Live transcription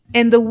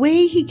And the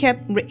way he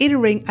kept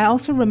reiterating, I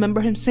also remember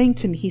him saying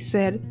to me, he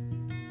said,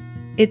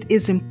 it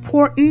is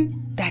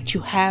important that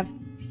you have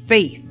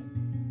faith.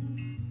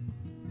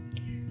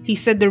 He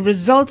said the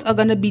results are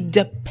going to be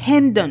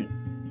dependent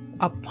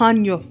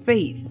upon your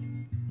faith.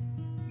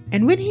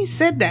 And when he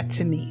said that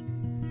to me,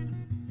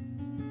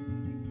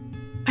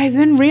 I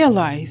then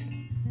realized,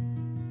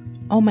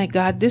 oh my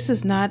God,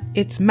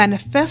 it's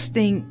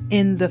manifesting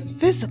in the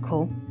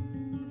physical,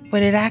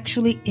 but it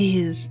actually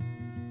is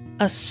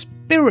a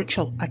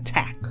spiritual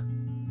attack.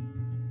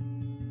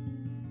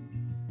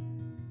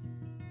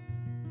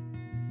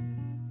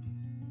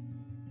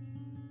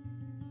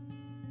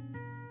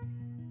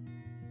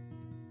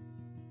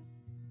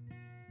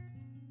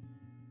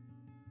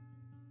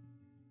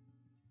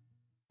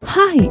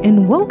 Hi,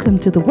 and welcome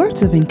to the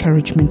Words of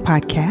Encouragement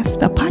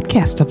podcast, a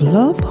podcast of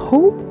love,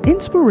 hope,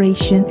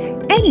 inspiration,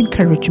 and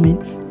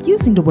encouragement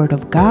using the Word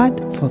of God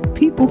for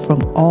people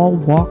from all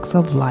walks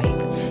of life.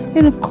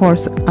 And of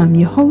course, I'm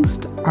your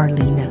host,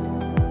 Arlena.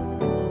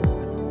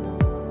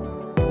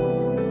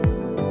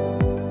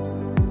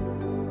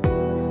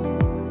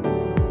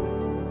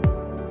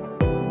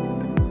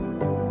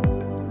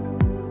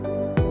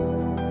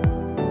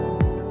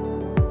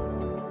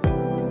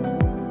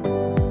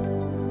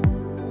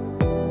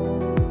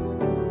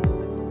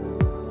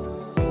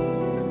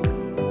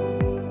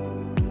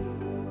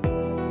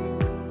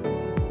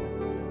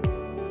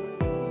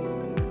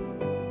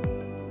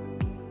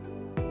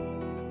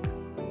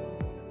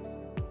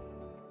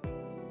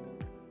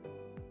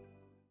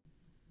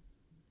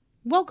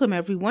 Welcome,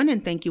 everyone,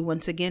 and thank you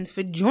once again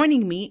for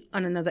joining me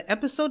on another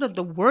episode of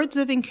the Words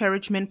of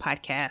Encouragement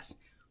podcast.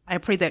 I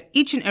pray that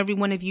each and every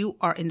one of you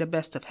are in the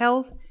best of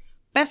health,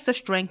 best of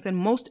strength, and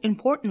most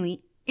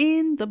importantly,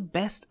 in the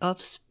best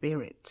of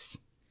spirits.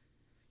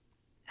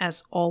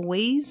 As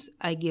always,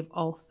 I give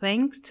all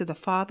thanks to the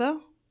Father,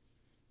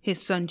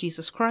 His Son,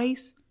 Jesus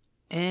Christ,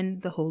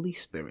 and the Holy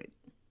Spirit.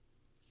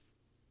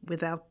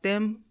 Without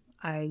them,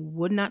 I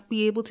would not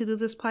be able to do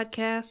this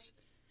podcast.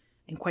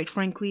 And quite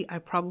frankly, I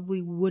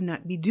probably would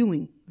not be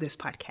doing this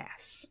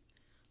podcast.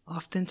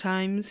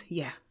 Oftentimes,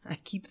 I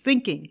keep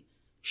thinking,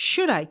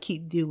 should I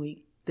keep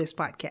doing this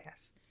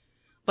podcast?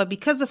 But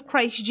because of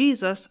Christ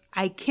Jesus,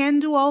 I can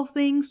do all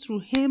things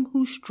through Him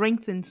who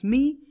strengthens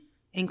me,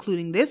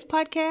 including this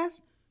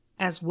podcast,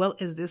 as well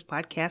as this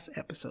podcast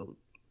episode.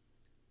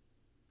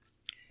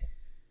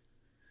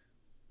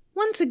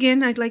 Once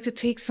again, I'd like to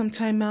take some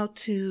time out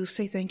to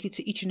say thank you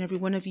to each and every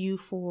one of you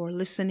for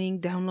listening,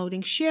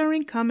 downloading,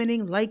 sharing,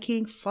 commenting,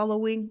 liking,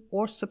 following,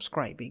 or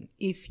subscribing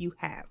if you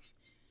have.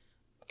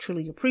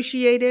 Truly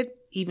appreciate it,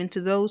 even to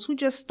those who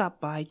just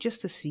stop by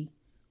just to see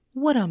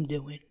what I'm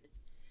doing.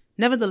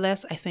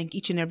 Nevertheless, I thank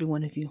each and every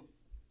one of you.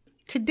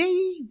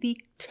 Today,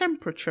 the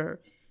temperature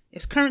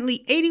is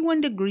currently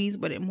 81 degrees,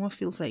 but it more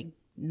feels like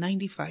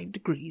 95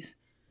 degrees.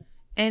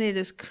 And it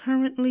is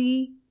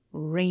currently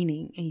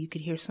raining, and you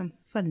could hear some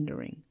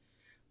thundering.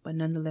 But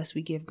nonetheless,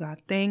 we give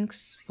God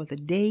thanks for the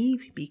day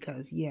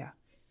because,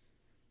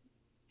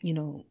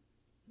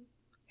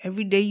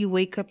 every day you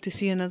wake up to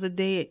see another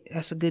day,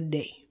 that's a good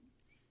day.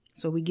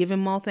 So we give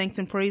Him all thanks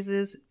and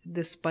praises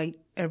despite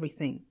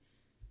everything.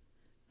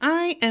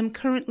 I am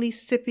currently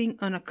sipping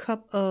on a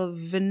cup of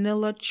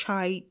vanilla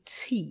chai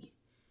tea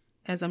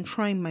as I'm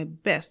trying my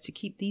best to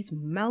keep these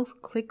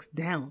mouth clicks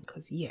down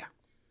because, I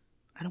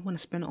don't want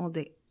to spend all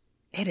day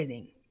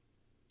editing.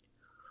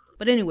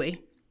 But anyway,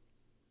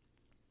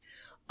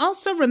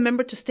 also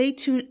remember to stay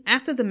tuned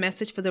after the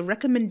message for the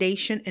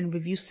recommendation and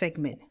review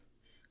segment.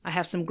 I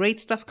have some great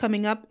stuff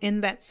coming up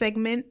in that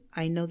segment.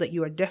 I know that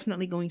you are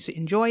definitely going to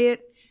enjoy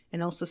it.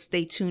 And also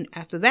stay tuned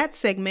after that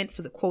segment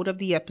for the quote of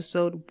the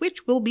episode,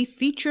 which will be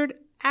featured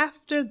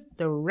after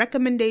the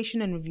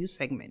recommendation and review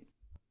segment.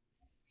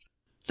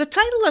 The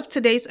title of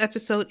today's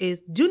episode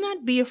is Do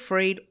Not Be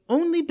Afraid,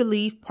 Only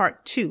Believe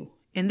Part 2.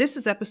 And this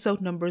is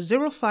episode number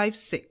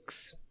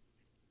 056.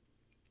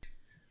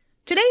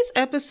 Today's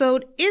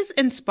episode is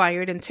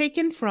inspired and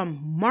taken from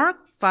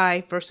Mark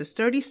 5 verses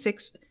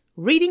 36,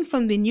 reading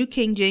from the New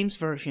King James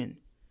Version.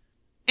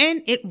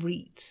 And it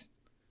reads,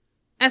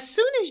 As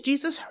soon as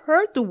Jesus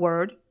heard the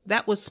word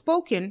that was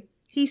spoken,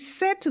 he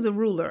said to the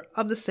ruler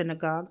of the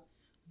synagogue,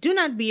 Do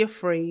not be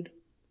afraid,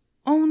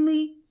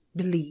 only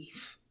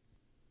believe.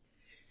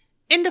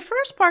 In the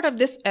first part of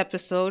this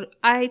episode,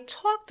 I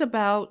talked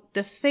about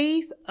the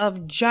faith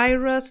of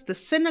Jairus, the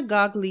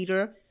synagogue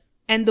leader,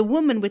 and the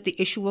woman with the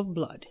issue of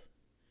blood.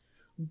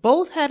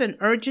 Both had an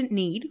urgent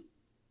need,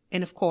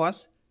 and of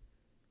course,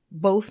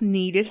 both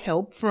needed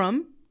help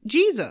from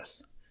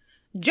Jesus.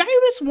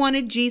 Jairus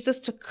wanted Jesus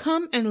to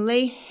come and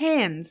lay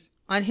hands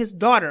on his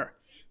daughter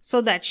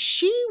so that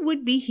she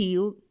would be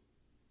healed,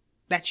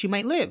 that she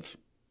might live.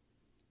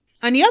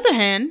 On the other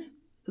hand,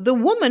 the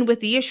woman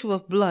with the issue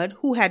of blood,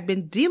 who had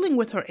been dealing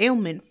with her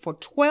ailment for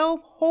 12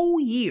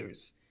 whole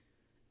years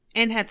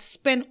and had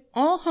spent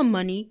all her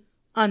money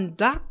on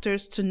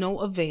doctors to no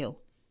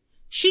avail,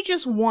 she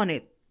just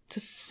wanted to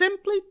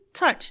simply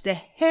touch the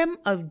hem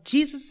of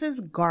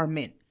Jesus's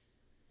garment.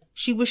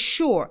 She was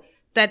sure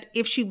that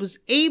if she was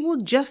able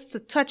just to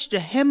touch the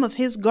hem of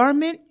his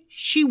garment,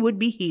 she would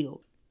be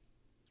healed.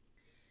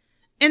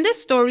 In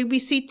this story, we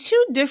see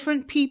two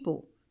different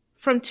people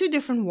from two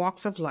different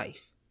walks of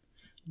life.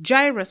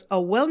 Jairus,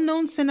 a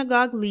well-known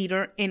synagogue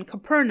leader in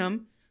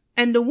Capernaum,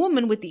 and the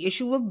woman with the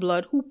issue of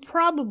blood who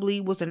probably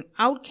was an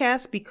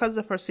outcast because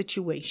of her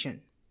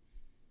situation.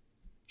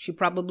 She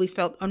probably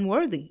felt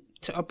unworthy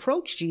to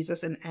approach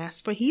Jesus and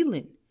ask for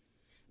healing.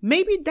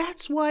 Maybe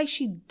that's why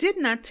she did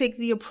not take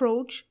the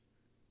approach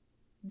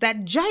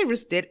that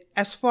Jairus did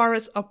as far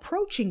as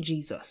approaching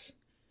Jesus.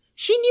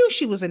 She knew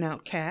she was an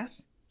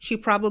outcast. She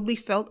probably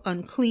felt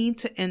unclean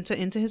to enter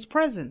into his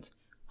presence.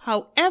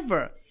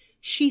 However,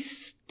 she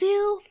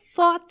still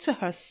thought to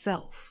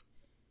herself,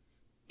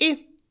 if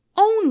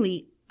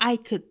only I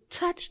could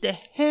touch the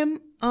hem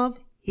of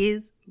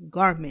his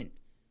garment,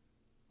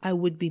 I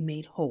would be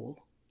made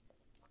whole.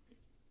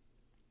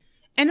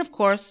 And of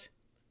course,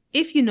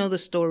 if you know the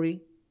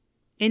story,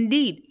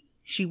 indeed,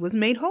 she was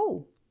made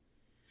whole.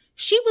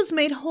 She was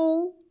made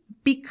whole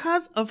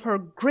because of her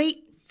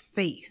great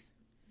faith.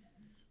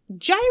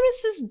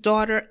 Jairus'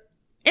 daughter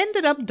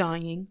ended up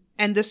dying,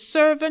 and the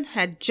servant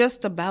had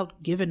just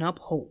about given up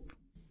hope.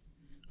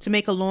 To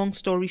make a long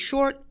story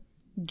short,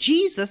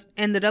 Jesus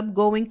ended up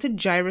going to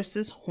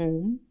Jairus'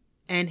 home,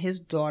 and his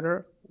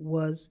daughter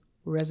was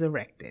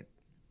resurrected.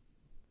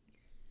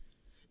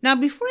 Now,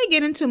 before I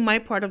get into my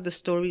part of the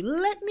story,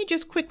 let me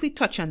just quickly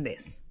touch on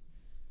this.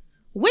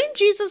 When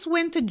Jesus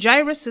went to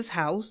Jairus'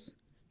 house,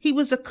 he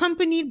was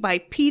accompanied by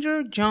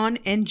Peter, John,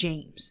 and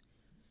James.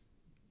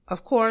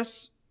 Of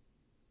course,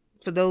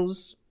 for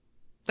those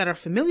that are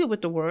familiar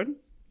with the word,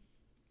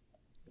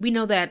 we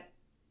know that,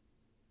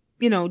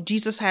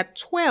 Jesus had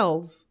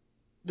 12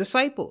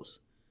 disciples,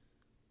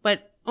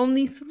 but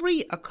only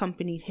 3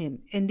 accompanied him.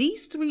 And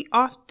these 3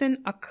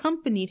 often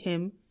accompanied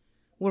him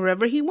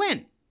wherever he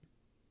went.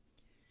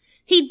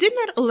 He did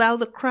not allow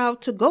the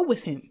crowd to go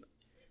with him.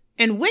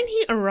 And when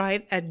he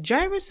arrived at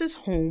Jairus'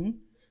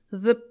 home,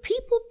 the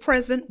people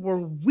present were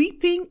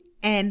weeping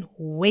and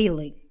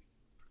wailing.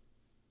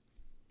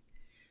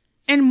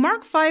 In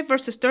Mark 5,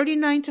 verses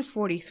 39 to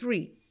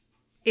 43,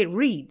 it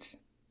reads,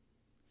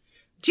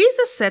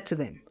 Jesus said to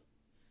them,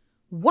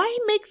 "Why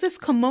make this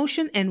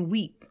commotion and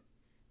weep?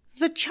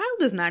 The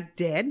child is not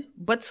dead,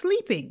 but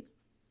sleeping."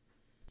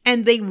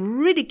 And they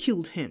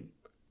ridiculed him.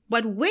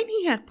 But when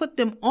he had put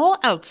them all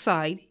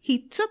outside, he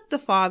took the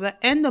father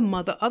and the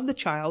mother of the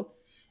child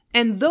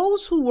and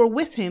those who were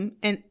with him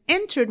and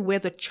entered where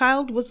the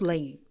child was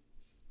laying.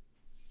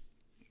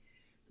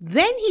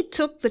 Then he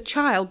took the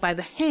child by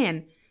the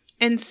hand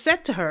and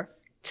said to her,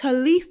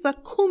 "Talitha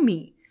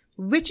cumi,"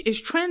 which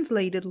is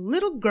translated,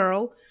 "Little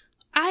girl,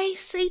 I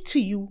say to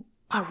you,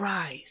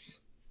 arise."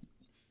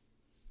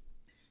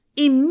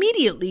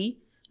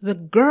 Immediately the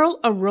girl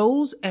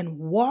arose and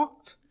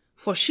walked,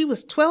 for she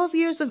was 12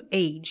 years of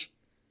age,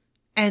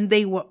 and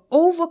they were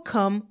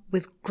overcome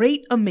with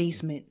great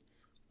amazement.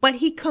 But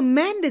he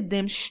commanded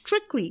them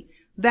strictly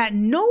that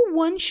no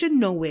one should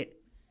know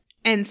it,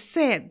 and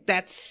said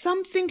that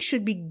something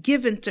should be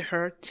given to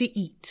her to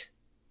eat.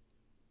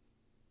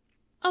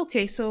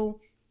 Okay,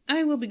 so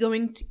I will be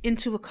going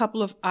into a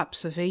couple of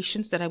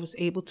observations that I was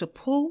able to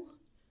pull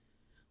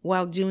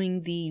while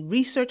doing the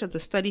research of the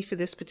study for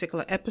this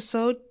particular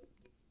episode.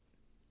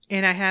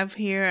 And I have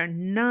here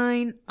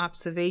 9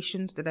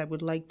 observations that I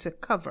would like to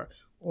cover,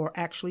 or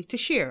actually to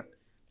share.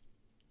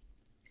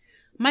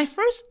 My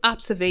first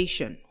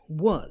observation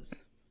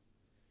was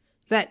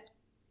that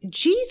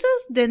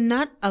Jesus did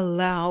not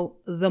allow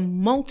the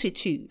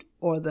multitude,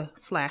 or the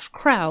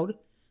 /crowd,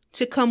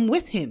 to come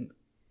with him.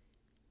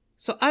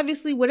 So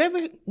obviously,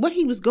 what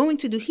he was going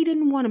to do, he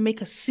didn't want to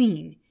make a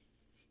scene.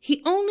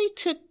 He only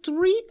took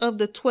 3 of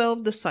the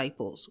 12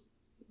 disciples,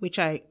 which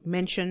I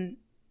mentioned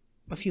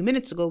a few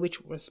minutes ago,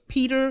 which was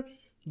Peter,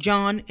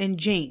 John, and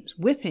James,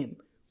 with him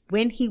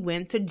when he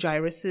went to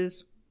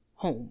Jairus'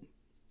 home.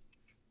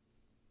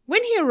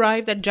 When he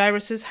arrived at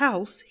Jairus'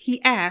 house,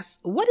 he asked,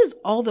 "What is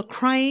all the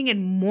crying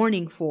and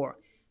mourning for?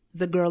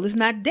 The girl is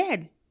not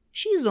dead.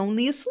 She is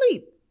only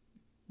asleep."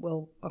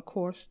 Well, of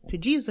course, to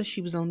Jesus,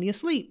 she was only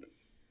asleep.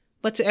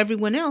 But to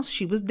everyone else,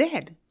 she was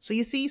dead. So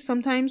you see,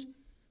 sometimes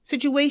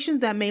situations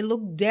that may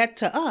look dead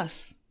to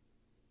us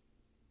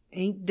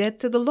ain't dead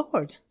to the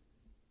Lord.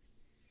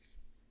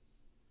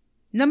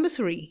 Number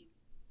 3.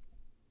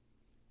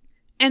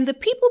 And the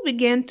people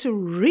began to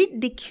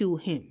ridicule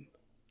him.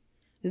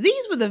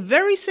 These were the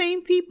very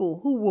same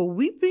people who were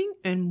weeping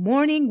and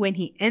mourning when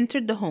he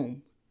entered the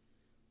home.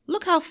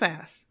 Look how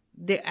fast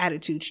their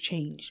attitudes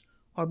changed.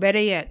 Or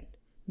better yet,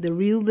 the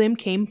real them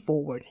came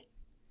forward.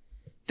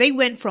 They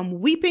went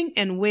from weeping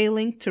and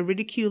wailing to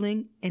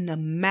ridiculing in a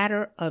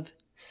matter of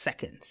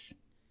seconds.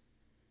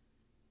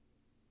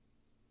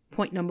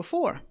 Point number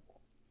 4.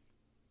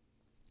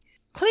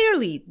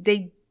 Clearly,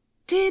 they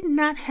did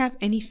not have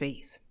any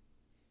faith.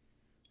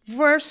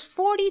 Verse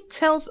 40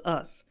 tells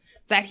us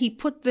that he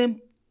put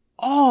them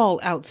all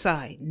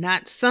outside.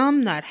 Not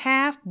some, not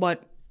half,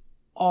 but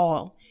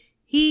all.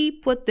 He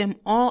put them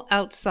all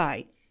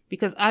outside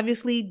because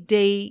obviously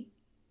they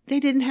they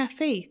didn't have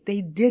faith.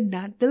 They did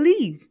not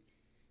believe.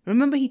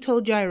 Remember, he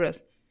told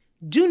Jairus,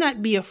 do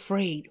not be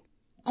afraid,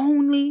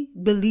 only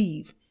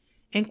believe.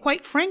 And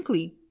quite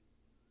frankly,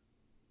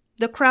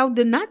 the crowd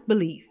did not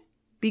believe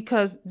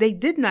because they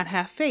did not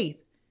have faith.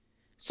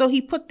 So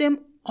he put them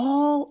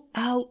all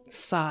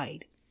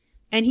outside,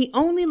 and he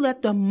only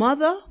let the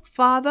mother,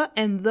 father,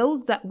 and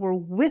those that were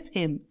with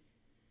him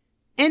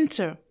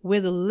enter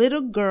where the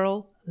little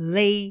girl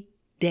lay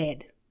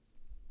dead.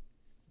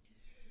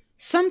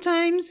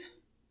 Sometimes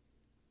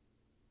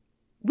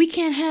we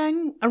can't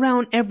hang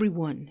around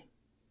everyone,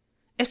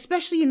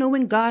 especially,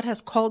 when God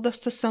has called us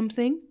to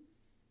something.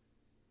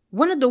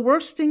 One of the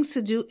worst things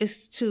to do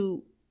is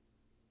to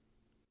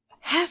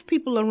have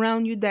people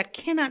around you that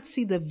cannot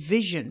see the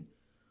vision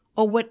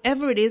or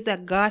whatever it is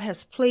that God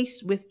has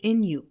placed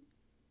within you.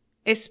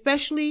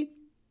 Especially,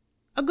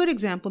 a good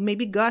example,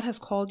 maybe God has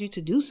called you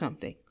to do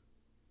something,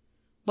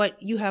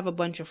 but you have a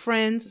bunch of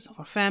friends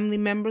or family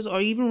members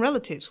or even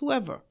relatives,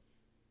 whoever,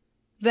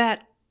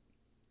 that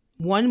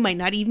one might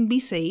not even be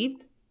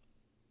saved.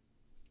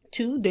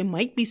 Two, they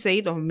might be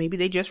saved, or maybe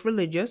they're just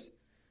religious.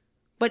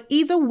 But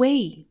either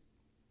way,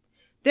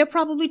 they're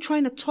probably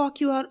trying to talk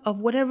you out of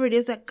whatever it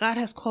is that God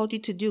has called you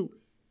to do.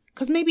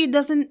 Because maybe it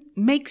doesn't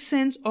make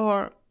sense,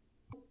 or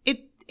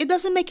it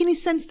doesn't make any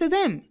sense to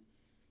them.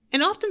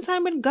 And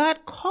oftentimes when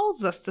God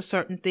calls us to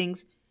certain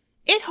things,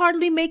 it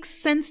hardly makes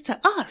sense to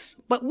us.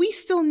 But we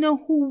still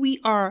know who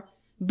we are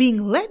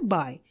being led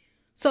by.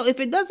 So if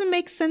it doesn't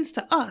make sense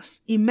to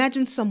us,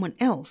 imagine someone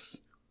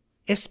else,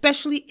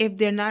 especially if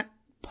they're not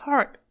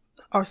part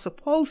or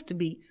supposed to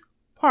be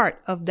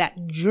part of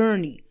that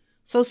journey.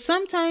 So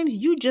sometimes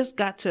you just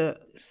got to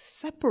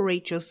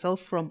separate yourself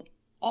from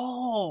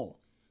all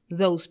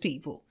those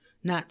people.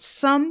 Not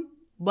some,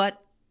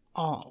 but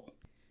all.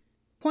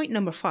 Point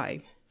number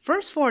 5.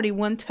 Verse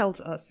 41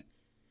 tells us,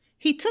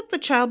 he took the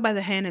child by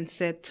the hand and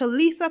said,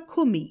 Talitha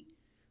Kumi,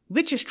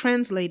 which is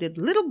translated,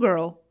 little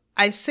girl,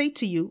 I say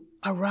to you,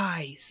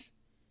 arise.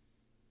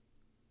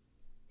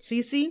 So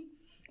you see,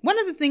 one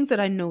of the things that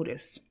I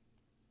noticed,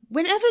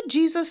 whenever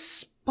Jesus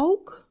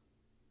spoke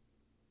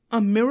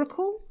a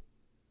miracle,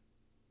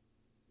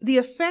 the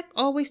effect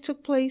always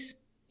took place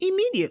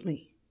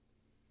immediately.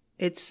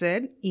 It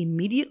said,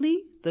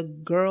 immediately the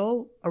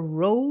girl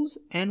arose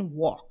and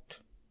walked.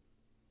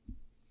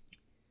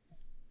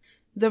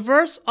 The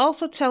verse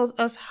also tells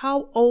us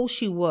how old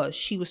she was.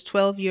 She was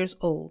 12 years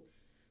old.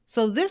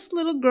 So this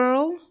little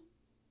girl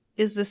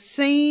is the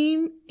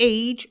same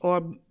age,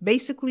 or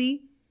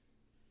basically,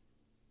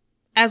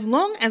 as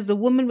long as the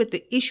woman with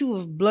the issue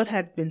of blood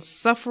had been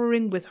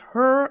suffering with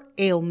her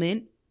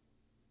ailment,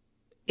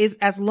 is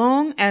as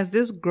long as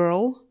this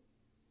girl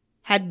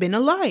had been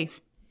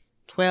alive.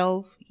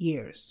 12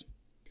 years.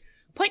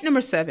 Point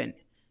number 7.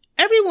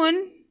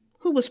 Everyone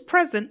who was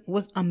present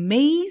was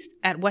amazed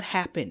at what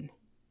happened.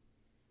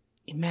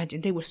 Imagine,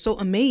 they were so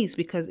amazed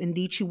because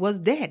indeed she was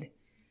dead.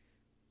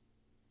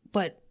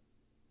 But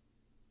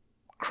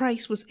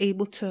Christ was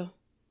able to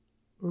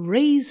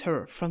raise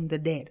her from the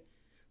dead.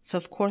 So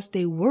of course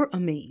they were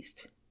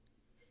amazed.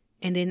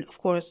 And then of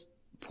course,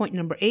 point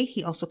number 8,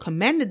 he also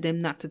commanded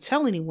them not to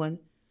tell anyone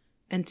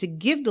and to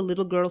give the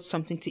little girl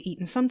something to eat.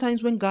 And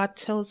sometimes when God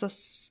tells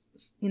us,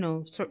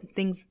 certain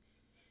things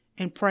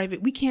in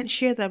private, we can't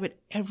share that with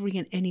every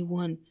and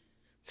anyone.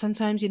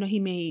 Sometimes, he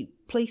may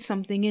place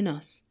something in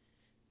us.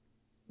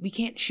 We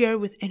can't share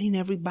with any and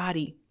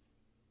everybody.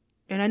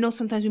 And I know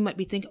sometimes we might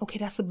be thinking, okay,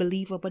 that's a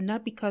believer, but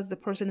not because the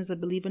person is a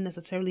believer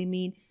necessarily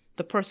mean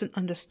the person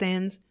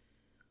understands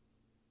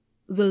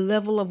the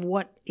level of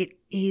what it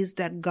is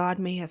that God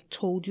may have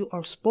told you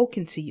or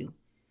spoken to you.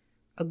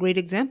 A great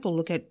example,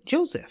 look at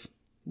Joseph.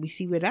 We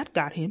see where that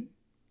got him,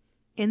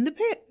 in the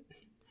pit.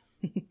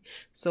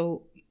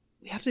 So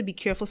we have to be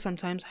careful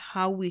sometimes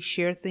how we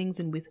share things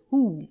and with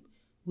whom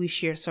we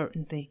share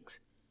certain things.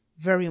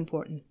 Very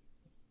important.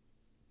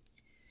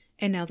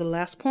 And now the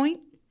last point,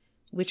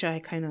 which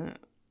I'm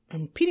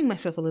repeating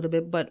myself a little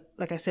bit, but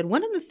like I said,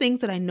 one of the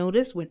things that I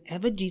noticed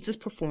whenever Jesus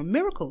performed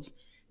miracles,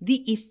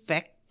 the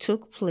effect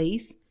took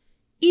place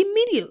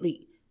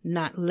immediately,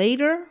 not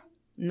later,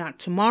 not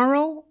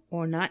tomorrow,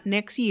 or not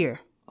next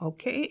year.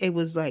 Okay? It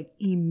was like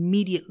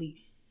immediately.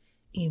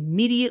 How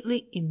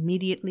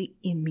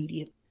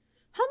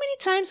many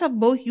times have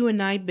both you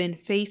and I been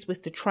faced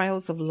with the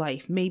trials of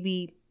life?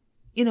 Maybe,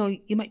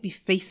 you might be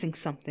facing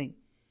something.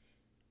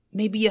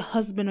 Maybe your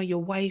husband or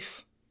your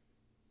wife,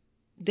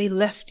 they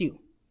left you.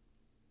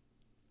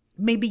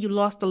 Maybe you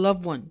lost a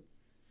loved one.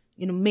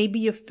 Maybe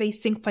you're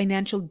facing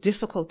financial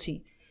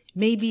difficulty.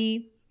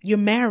 Maybe you're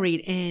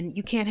married and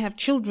you can't have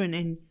children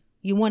and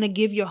you want to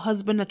give your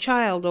husband a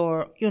child,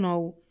 or,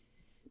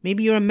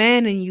 maybe you're a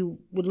man and you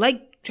would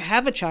like to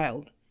have a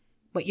child,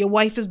 but your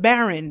wife is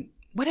barren.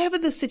 Whatever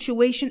the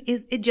situation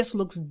is, it just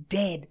looks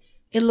dead.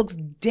 It looks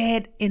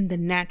dead in the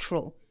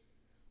natural.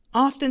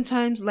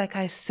 Oftentimes, like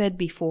I said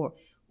before,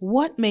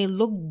 what may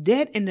look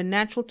dead in the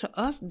natural to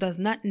us does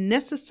not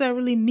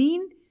necessarily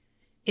mean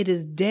it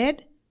is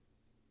dead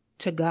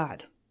to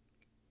God,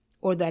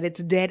 or that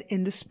it's dead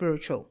in the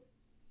spiritual.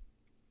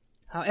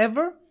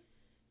 However,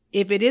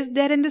 If it is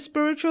dead in the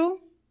spiritual,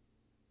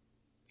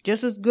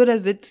 just as good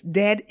as it's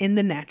dead in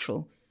the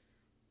natural.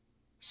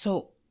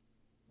 So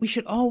we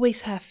should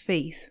always have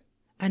faith.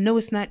 I know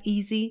it's not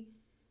easy,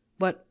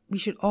 but we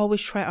should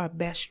always try our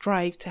best,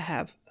 strive to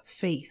have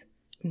faith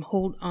and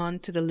hold on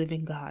to the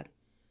living God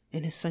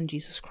and his son,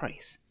 Jesus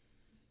Christ.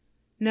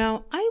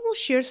 Now, I will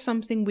share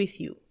something with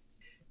you.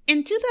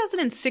 In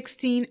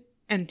 2016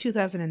 and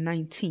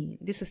 2019,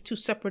 this is two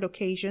separate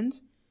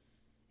occasions,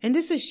 and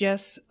this is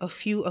just a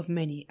few of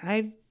many.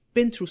 I've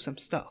been through some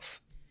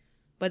stuff,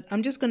 but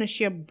I'm just going to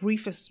share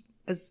brief as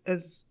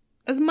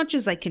much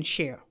as I can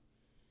share.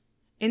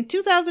 In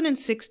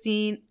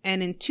 2016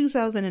 and in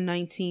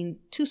 2019,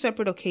 two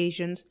separate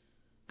occasions,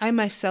 I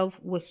myself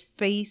was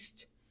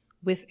faced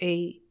with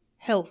a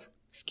health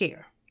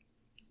scare,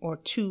 or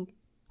two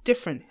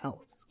different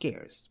health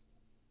scares.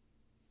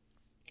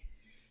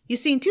 You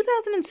see, in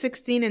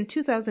 2016 and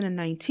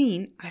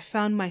 2019, I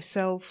found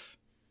myself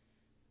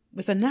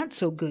with a not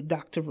so good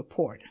doctor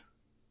report.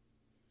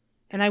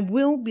 And I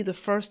will be the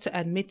first to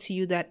admit to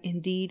you that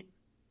indeed,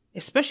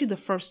 especially the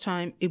first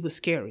time, it was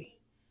scary.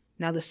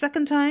 Now, the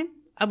second time,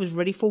 I was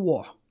ready for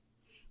war.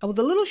 I was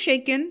a little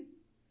shaken,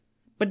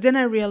 but then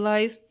I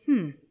realized,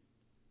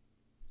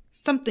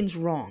 something's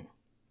wrong.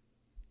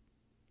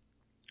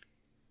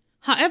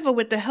 However,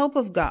 with the help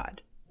of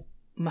God,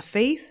 my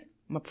faith,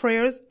 my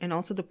prayers, and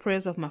also the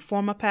prayers of my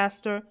former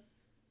pastor,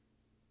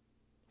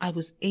 I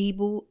was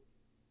able,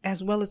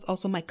 as well as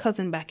also my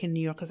cousin back in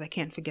New York, because I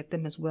can't forget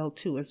them as well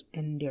too, as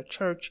in their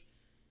church,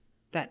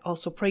 that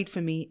also prayed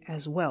for me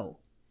as well.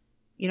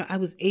 I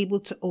was able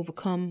to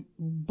overcome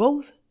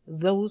both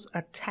those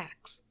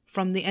attacks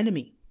from the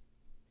enemy.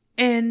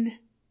 And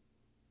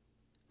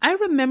I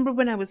remember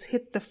when I was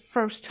hit the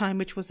first time,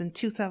 which was in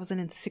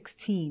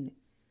 2016,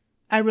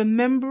 I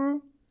remember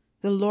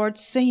the Lord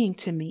saying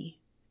to me,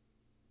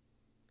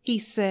 he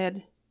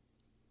said,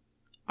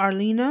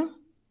 Arlena,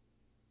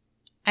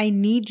 I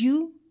need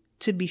you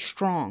to be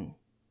strong.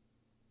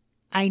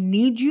 I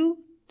need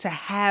you to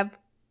have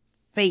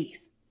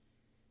faith.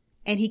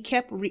 And he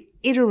kept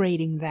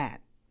reiterating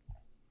that.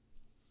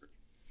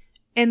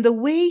 And the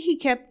way he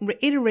kept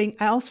reiterating,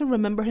 I also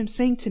remember him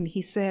saying to me,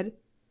 he said,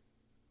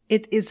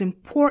 it is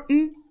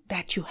important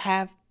that you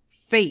have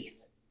faith.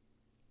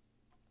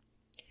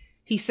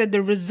 He said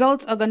the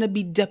results are going to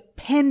be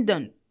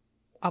dependent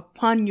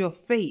upon your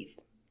faith.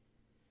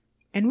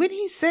 And when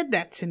he said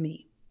that to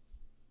me,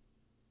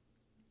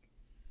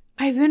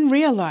 I then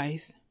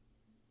realized,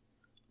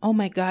 oh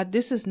my God,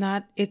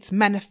 it's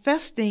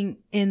manifesting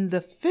in the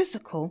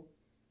physical,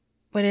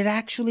 but it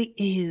actually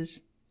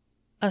is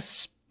a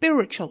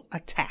spiritual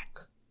attack.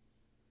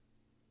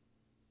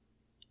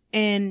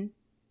 And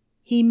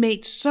he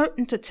made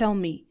certain to tell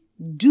me,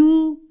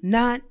 do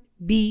not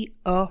be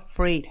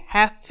afraid.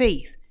 Have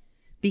faith.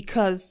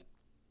 Because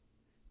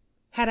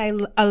had I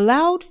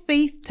allowed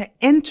faith to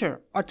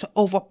enter or to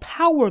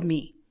overpower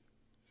me,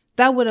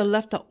 that would have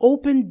left an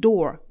open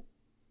door,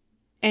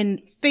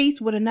 and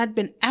faith would have not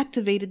been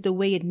activated the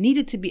way it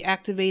needed to be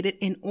activated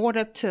in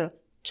order to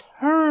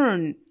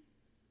turn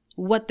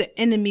what the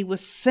enemy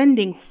was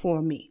sending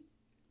for me,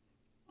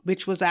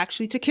 which was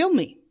actually to kill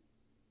me.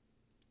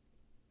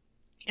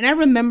 And I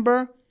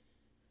remember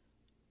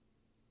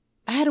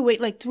I had to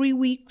wait like 3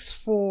 weeks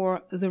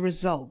for the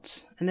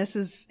results. And this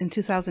is in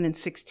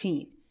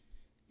 2016.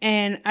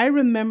 And I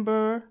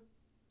remember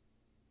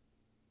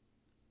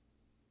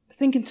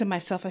thinking to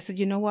myself, I said,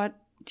 you know what?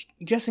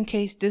 Just in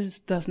case this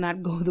does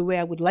not go the way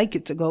I would like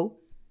it to go,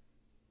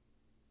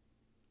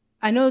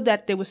 I know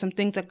that there were some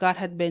things that God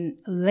had been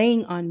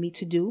laying on me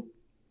to do.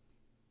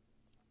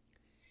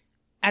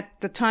 At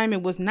the time,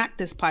 it was not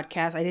this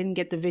podcast. I didn't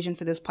get the vision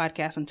for this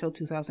podcast until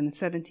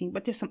 2017,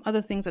 but there's some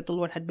other things that the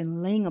Lord had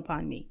been laying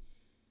upon me.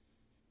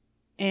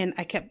 And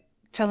I kept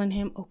telling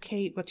him,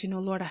 okay, but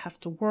Lord, I have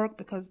to work,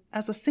 because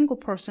as a single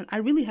person, I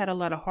really had a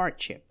lot of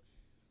hardship.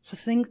 So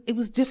it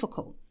was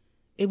difficult.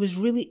 It was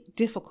really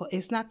difficult.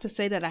 It's not to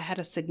say that I had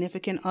a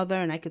significant other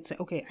and I could say,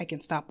 okay, I can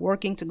stop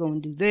working to go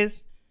and do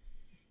this,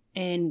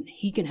 and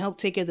he can help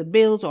take care of the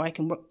bills, or I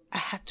can work. I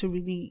had to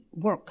really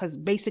work, because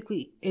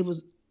basically I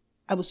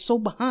was so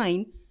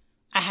behind,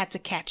 I had to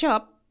catch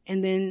up,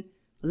 and then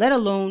let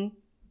alone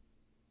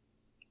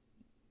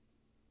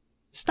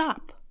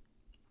stop.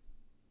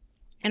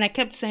 And I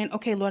kept saying,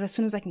 okay, Lord, as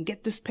soon as I can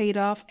get this paid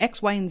off,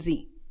 X, Y, and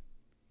Z.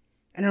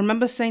 And I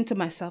remember saying to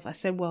myself, I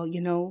said, well,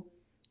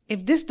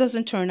 if this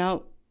doesn't turn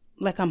out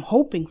like I'm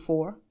hoping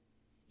for,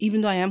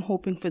 even though I am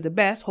hoping for the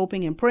best,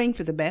 hoping and praying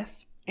for the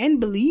best, and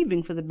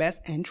believing for the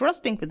best, and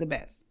trusting for the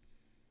best,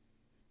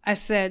 I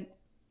said,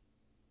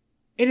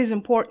 it is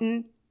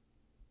important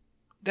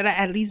that I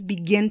at least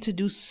begin to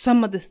do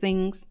some of the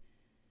things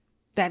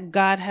that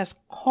God has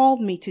called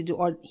me to do,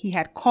 or he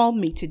had called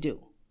me to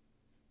do.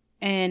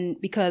 And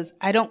because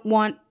I don't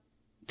want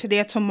today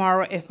or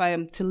tomorrow, if I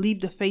am to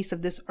leave the face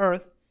of this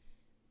earth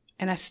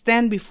and I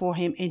stand before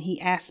him and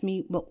he asks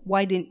me, well,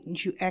 why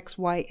didn't you X,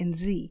 Y, and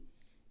Z?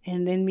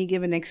 And then me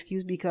give an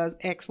excuse because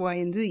X, Y,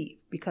 and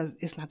Z, because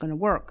it's not going to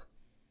work.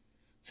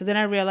 So then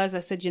I realized, I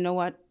said, you know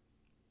what?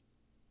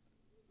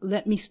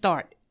 let me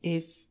start.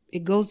 If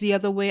it goes the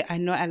other way, I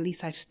know at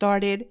least I've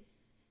started.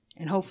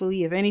 And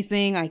hopefully, if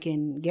anything, I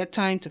can get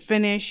time to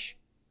finish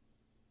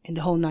in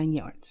the whole 9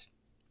 yards.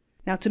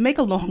 Now, to make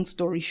a long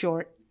story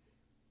short,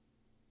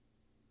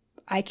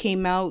 I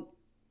came out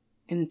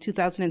in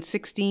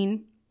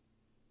 2016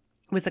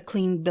 with a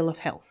clean bill of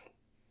health.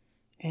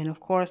 And of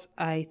course,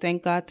 I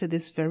thank God to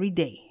this very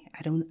day.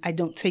 I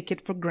don't take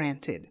it for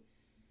granted.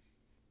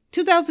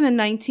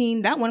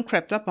 2019, that one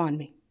crept up on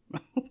me.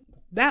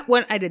 That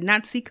one I did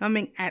not see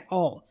coming at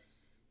all,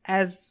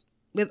 as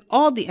with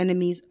all the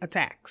enemy's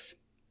attacks.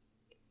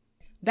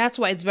 That's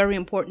why it's very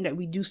important that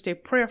we do stay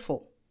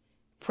prayerful,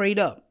 prayed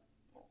up,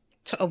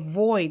 to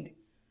avoid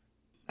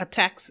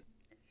attacks.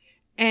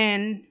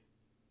 And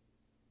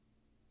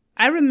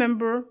I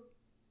remember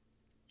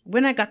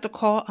when I got the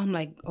call, I'm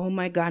like, oh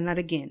my God, not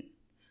again.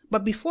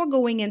 But before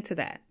going into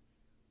that,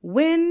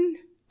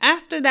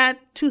 after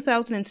that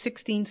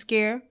 2016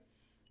 scare,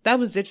 that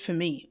was it for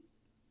me.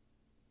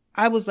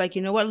 I was like,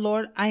 you know what,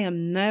 Lord, I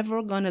am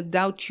never going to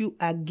doubt you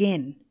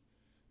again.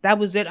 That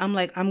was it. I'm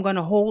like, I'm going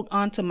to hold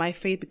on to my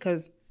faith,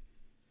 because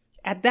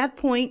at that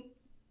point,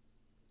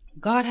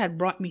 God had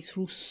brought me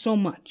through so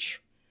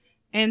much.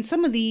 And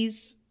some of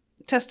these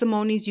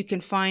testimonies you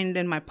can find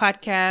in my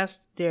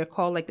podcast. They're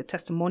called like the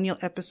testimonial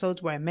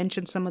episodes, where I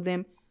mention some of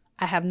them.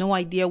 I have no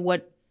idea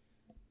what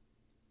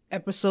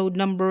episode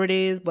number it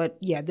is, but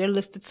yeah, they're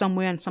listed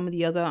somewhere in some of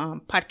the other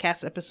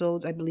podcast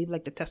episodes. I believe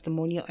like the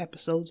testimonial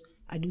episodes.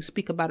 I do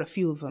speak about a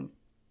few of them.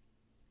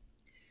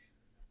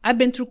 I've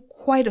been through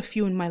quite a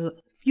few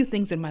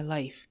things in my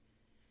life,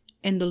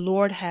 and the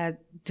Lord had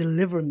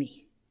delivered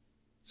me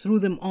through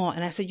them all.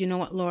 And I said, you know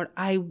what, Lord,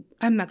 I'm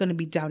not going to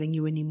be doubting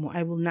you anymore.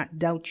 I will not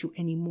doubt you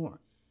anymore.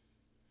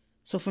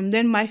 So from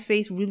then, my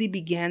faith really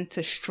began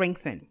to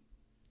strengthen.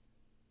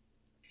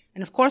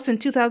 And of course, in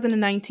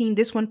 2019,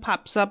 this one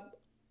pops up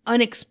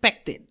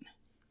unexpected.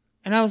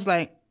 And I was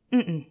like,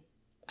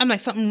 I'm like,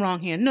 something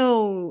wrong here.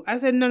 No. I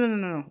said,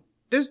 no.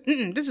 This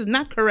is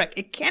not correct.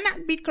 It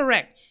cannot be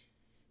correct.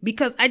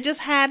 Because I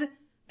just had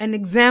an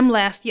exam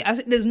last year. I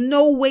said, there's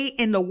no way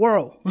in the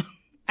world.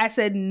 I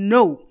said,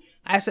 no.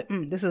 I said,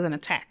 this is an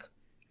attack.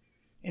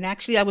 And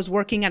actually, I was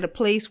working at a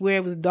place where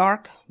it was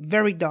dark,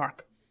 very,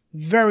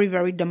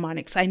 very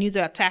demonic. So I knew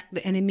the attack,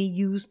 the enemy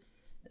used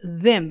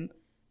them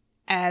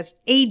as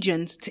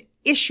agents to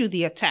issue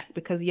the attack,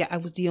 because I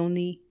was the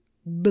only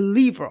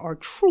believer or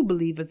true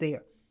believer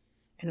there.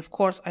 And of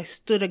course, I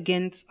stood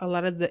against a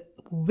lot of the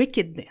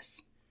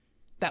wickedness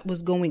that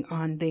was going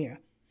on there.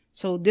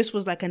 So this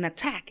was like an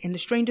attack. And the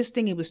strangest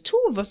thing, it was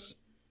two of us.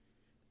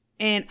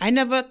 And I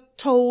never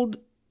told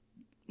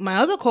my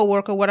other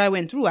coworker what I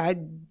went through. I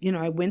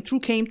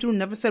came through,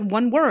 never said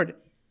one word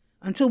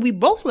until we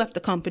both left the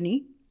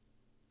company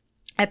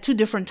at 2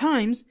 different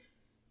times,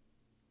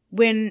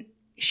 when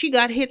she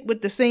got hit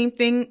with the same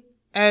thing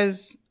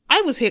as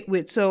I was hit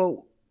with.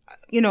 So,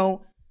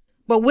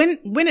 but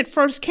when it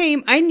first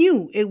came, I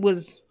knew it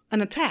was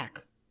an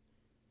attack.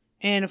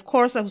 And of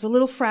course, I was a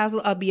little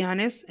frazzled, I'll be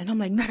honest. And I'm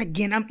like, not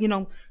again.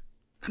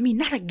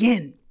 Not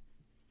again.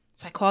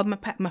 So I called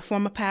my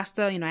former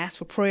pastor, I asked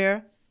for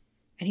prayer.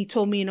 And he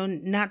told me, do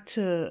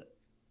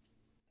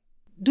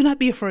not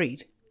be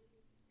afraid.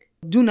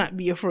 Do not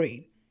be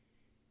afraid.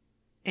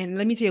 And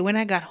let me tell you, when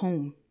I got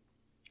home,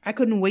 I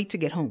couldn't wait to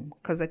get home,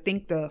 because I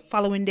think the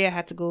following day I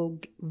had to go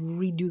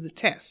redo the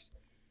test.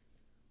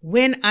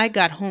 When I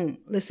got home,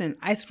 listen,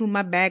 I threw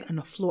my bag on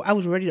the floor. I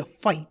was ready to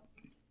fight.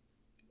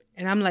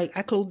 And I'm like,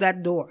 I closed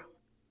that door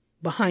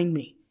behind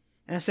me.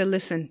 And I said,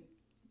 listen,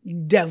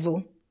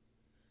 devil,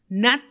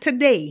 not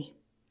today.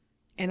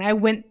 And I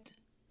went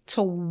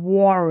to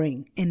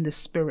warring in the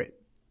spirit.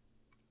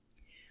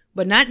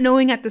 But not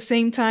knowing at the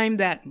same time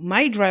that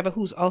my driver,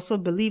 who's also a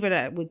believer,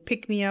 that would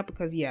pick me up,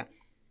 because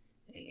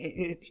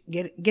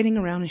getting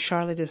around in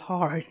Charlotte is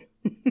hard.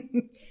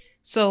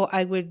 So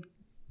I would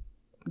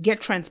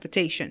get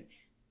transportation.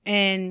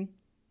 And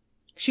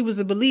she was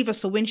a believer.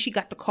 So when she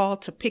got the call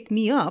to pick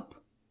me up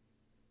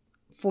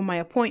for my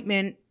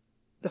appointment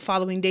the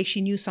following day, she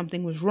knew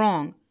something was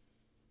wrong.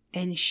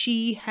 And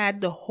she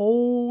had the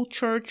whole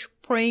church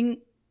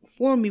praying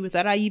for me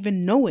without I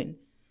even knowing.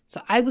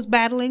 So I was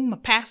battling, my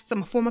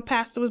former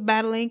pastor was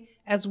battling,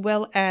 as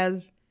well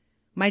as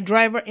my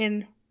driver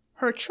in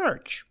her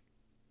church.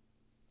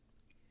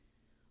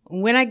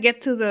 When I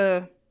get to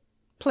the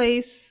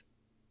place,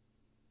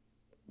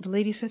 the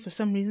lady said, for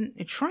some reason,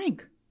 it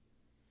shrank.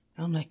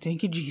 I'm like,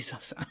 thank you,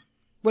 Jesus.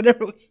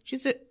 Whatever. She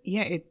said,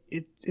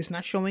 it's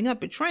not showing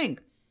up. It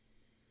shrank.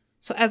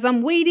 So as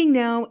I'm waiting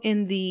now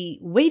in the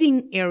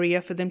waiting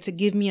area for them to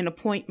give me an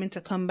appointment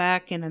to come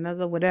back in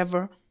another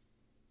whatever,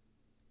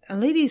 a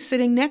lady is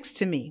sitting next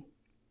to me.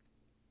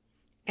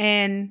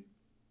 And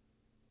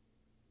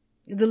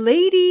the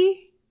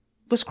lady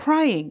was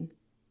crying.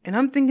 And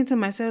I'm thinking to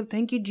myself,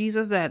 thank you,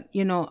 Jesus, that,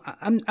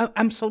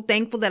 I'm so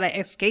thankful that I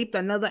escaped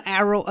another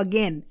arrow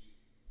again.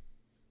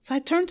 So I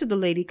turned to the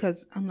lady,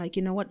 because I'm like,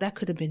 you know what? That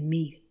could have been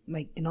me.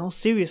 Like, in all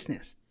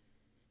seriousness.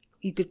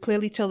 You could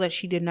clearly tell that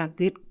she did not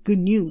get good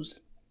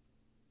news.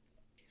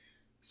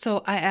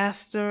 So I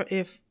asked her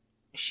if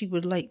she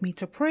would like me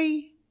to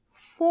pray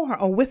for her,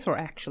 or with her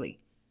actually.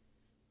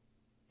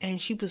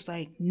 And she was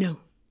like, no.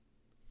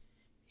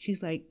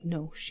 She's like,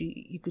 no,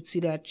 you could see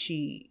that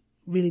she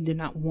really did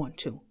not want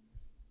to.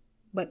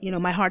 But,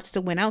 my heart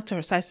still went out to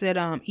her. So I said,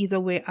 either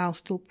way, I'll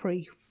still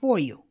pray for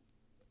you.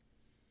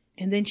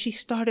 And then she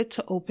started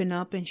to open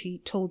up and she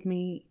told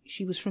me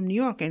she was from New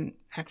York. And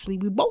actually,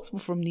 we both were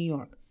from New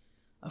York.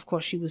 Of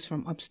course, she was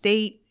from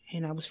upstate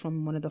and I was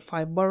from one of the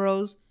 5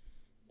 boroughs.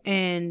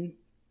 And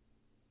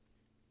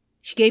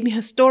she gave me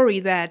her story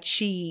that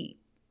she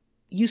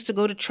used to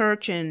go to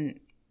church, and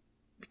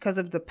because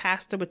of the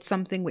pastor with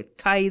something with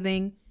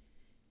tithing,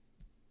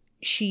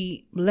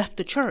 she left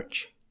the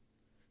church.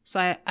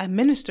 So I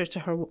ministered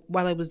to her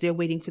while I was there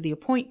waiting for the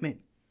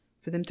appointment,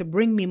 for them to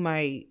bring me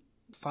my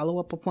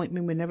follow-up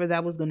appointment whenever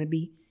that was going to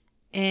be.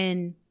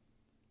 And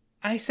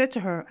I said to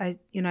her, I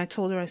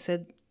told her, I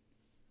said,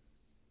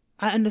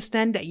 I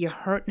understand that you're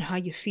hurt and how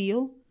you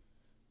feel.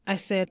 I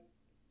said,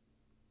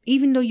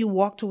 even though you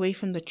walked away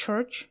from the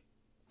church,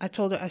 I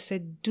told her, I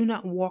said, do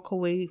not walk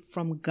away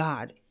from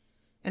God.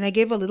 And I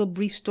gave a little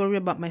brief story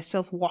about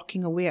myself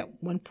walking away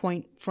at one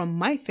point from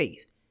my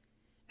faith.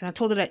 And I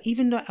told her that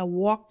even though I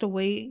walked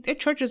away, there are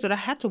churches that I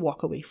had to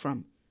walk away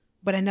from,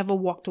 but I never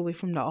walked away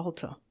from the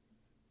altar.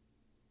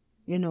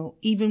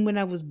 Even when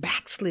I was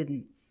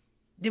backslidden,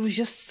 there was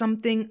just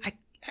something,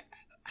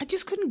 I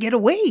just couldn't get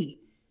away.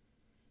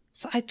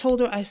 So I told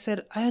her, I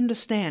said, I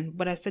understand,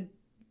 but I said,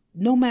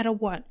 no matter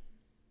what,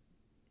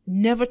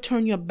 never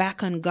turn your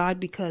back on God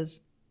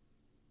because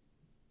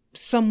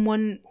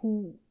someone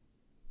who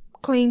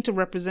claimed to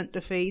represent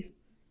the faith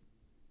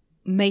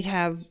may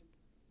have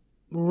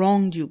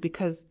wronged you,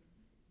 because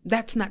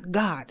that's not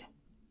God.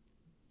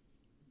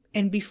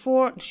 And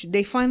before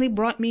they finally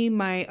brought me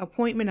my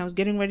appointment, I was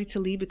getting ready to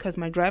leave because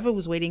my driver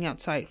was waiting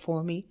outside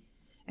for me.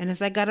 And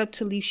as I got up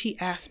to leave, she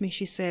asked me,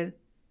 she said,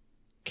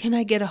 can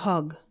I get a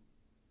hug?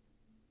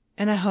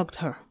 And I hugged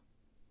her.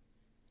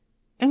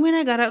 And when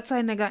I got outside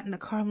and I got in the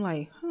car, I'm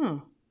like,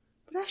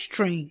 that's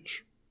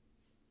strange.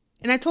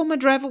 And I told my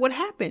driver what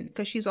happened,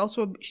 because she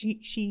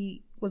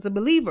was a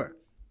believer.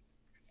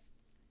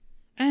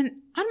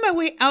 And on my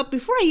way out,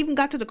 before I even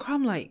got to the car,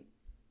 I'm like,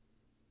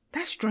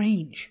 that's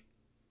strange.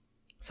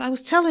 So I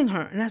was telling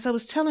her, and as I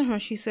was telling her,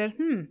 she said,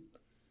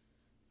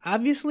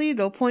 obviously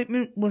the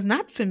appointment was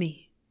not for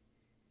me.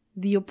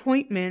 The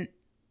appointment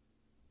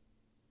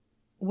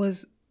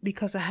was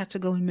because I had to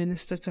go and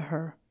minister to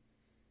her.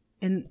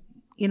 And,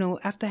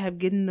 after I had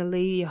given the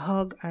lady a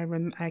hug,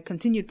 I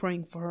continued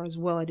praying for her as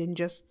well. I didn't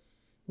just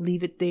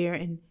leave it there.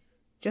 And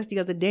just the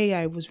other day,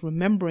 I was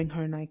remembering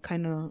her, and I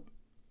kind of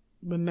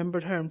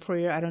remembered her in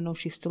prayer. I don't know if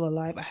she's still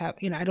alive. I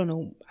don't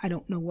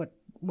know what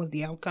was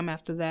the outcome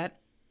after that.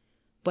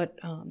 But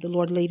the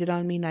Lord laid it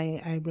on me, and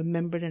I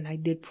remembered, and I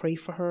did pray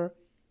for her.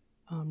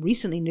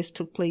 Recently, and this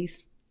took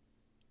place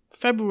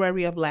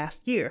February of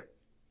last year.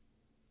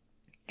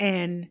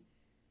 And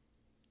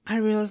I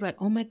realized, like,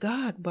 oh my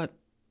God, but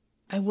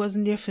I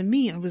wasn't there for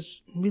me. I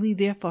was really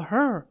there for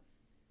her.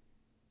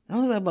 I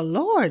was like, but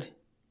Lord,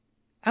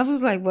 I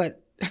was like,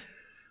 what?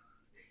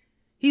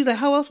 He's like,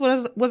 how else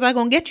was I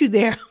going to get you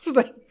there? I was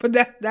like, but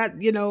that, that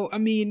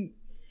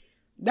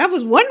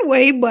was one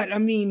way, but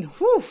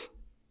whew,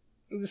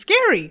 it was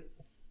scary.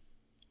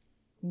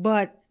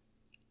 But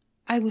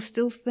I was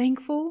still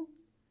thankful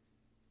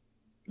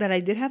that I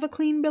did have a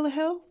clean bill of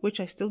health,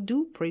 which I still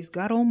do. Praise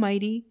God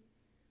Almighty.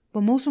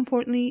 But most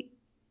importantly,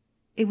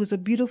 it was a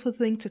beautiful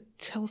thing to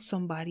tell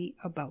somebody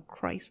about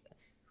Christ,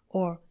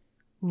 or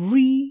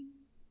reconnecting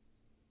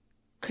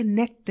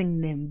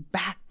them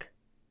back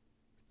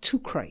to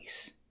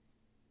Christ.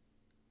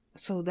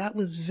 So that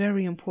was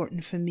very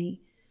important for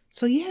me.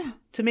 So yeah,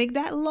 to make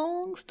that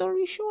long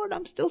story short,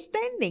 I'm still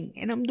standing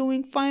and I'm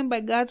doing fine by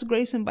God's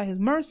grace and by His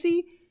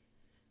mercy.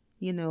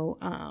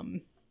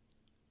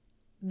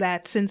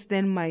 That since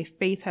then my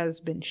faith has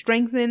been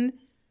strengthened.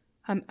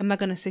 I'm not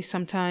going to say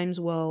sometimes,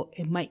 well,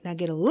 it might not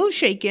get a little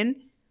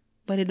shaken,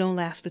 but it don't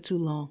last for too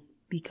long,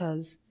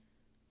 because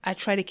I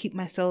try to keep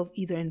myself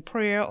either in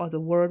prayer or the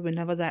word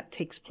whenever that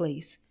takes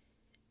place,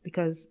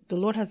 because the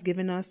Lord has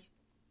given us,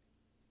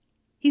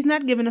 He's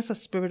not given us a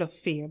spirit of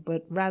fear,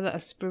 but rather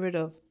a spirit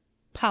of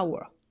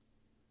power,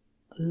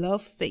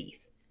 love, faith.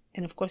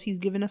 And of course, He's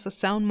given us a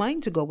sound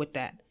mind to go with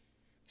that.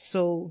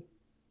 So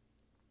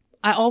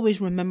I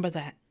always remember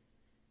that.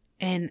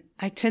 And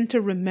I tend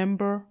to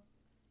remember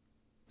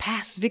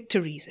past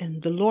victories.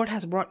 And the Lord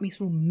has brought me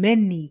through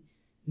many,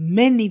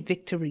 many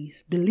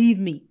victories. Believe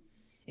me,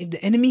 if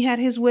the enemy had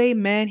his way,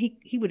 man,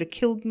 he would have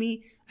killed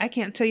me. I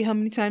can't tell you how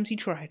many times he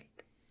tried.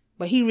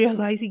 But he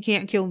realized he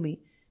can't kill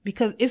me,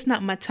 because it's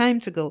not my time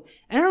to go.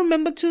 And I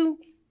remember too,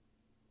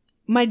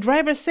 my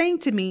driver saying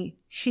to me,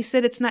 she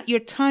said, it's not your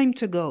time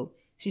to go.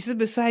 She said,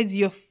 besides,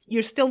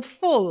 you're still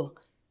full.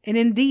 And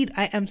indeed,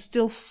 I am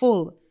still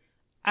full.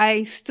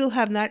 I still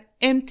have not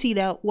emptied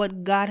out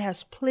what God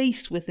has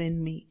placed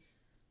within me.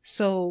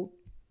 So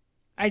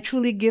I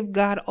truly give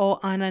God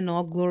all honor and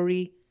all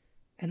glory.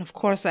 And of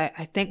course, I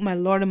thank my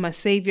Lord and my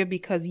Savior,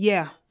 because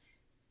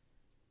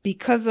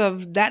because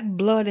of that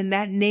blood and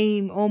that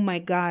name. Oh my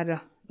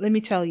God. Let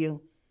me tell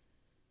you,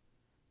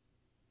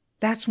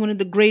 that's one of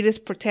the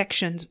greatest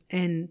protections.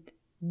 And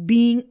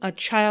being a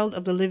child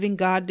of the living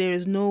God, there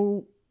is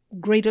no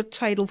greater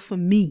title for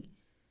me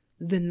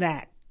than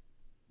that.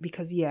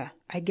 Because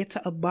I get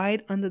to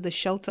abide under the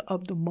shelter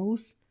of the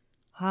Most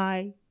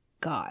High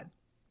God.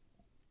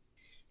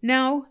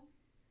 Now,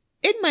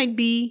 it might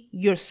be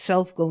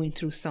yourself going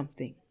through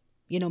something.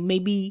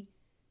 Maybe,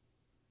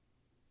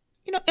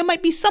 it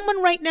might be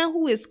someone right now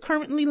who is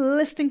currently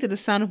listening to the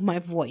sound of my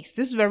voice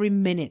this very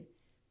minute.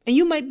 And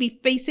you might be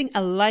facing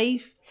a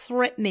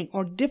life-threatening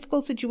or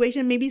difficult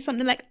situation, maybe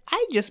something like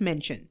I just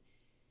mentioned.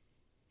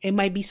 It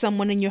might be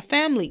someone in your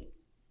family,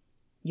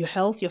 your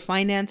health, your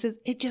finances.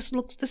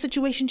 The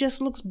situation just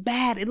looks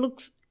bad. It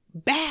looks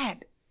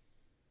bad.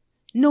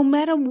 No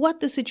matter what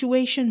the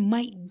situation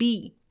might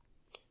be,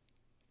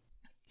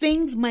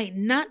 things might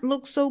not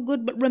look so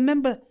good, but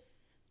remember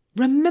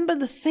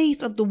the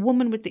faith of the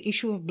woman with the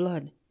issue of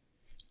blood.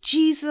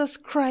 Jesus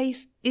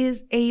Christ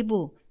is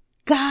able.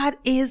 God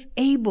is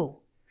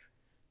able.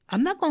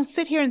 I'm not going to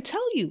sit here and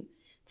tell you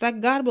that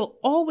God will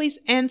always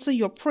answer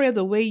your prayer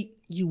the way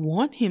you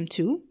want him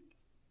to,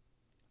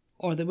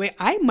 or the way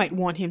I might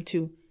want him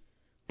to,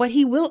 but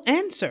he will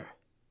answer.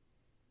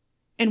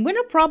 And when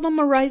a problem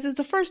arises,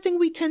 the first thing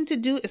we tend to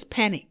do is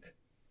panic,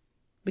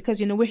 because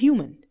we're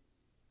human.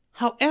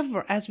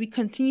 However, as we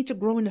continue to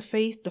grow in the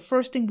faith, the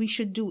first thing we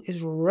should do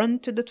is run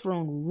to the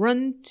throne,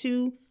 run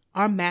to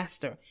our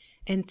master,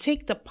 and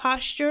take the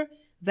posture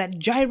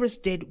that Jairus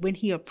did when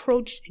he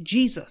approached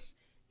Jesus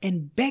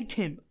and begged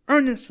him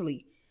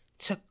earnestly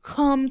to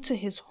come to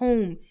his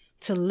home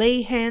to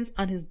lay hands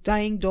on his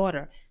dying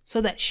daughter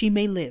so that she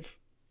may live.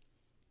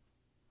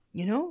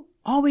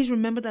 Always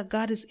remember that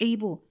God is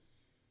able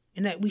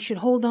and that we should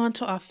hold on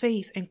to our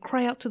faith and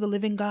cry out to the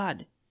living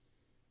God.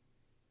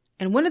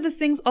 And one of the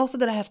things also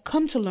that I have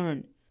come to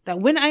learn, that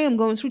when I am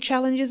going through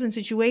challenges and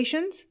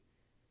situations,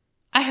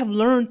 I have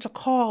learned to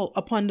call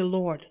upon the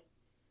Lord.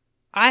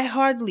 I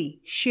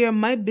hardly share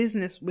my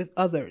business with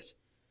others.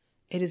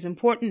 It is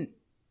important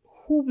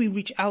who we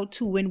reach out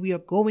to when we are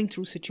going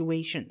through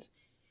situations.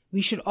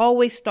 We should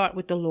always start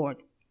with the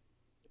Lord.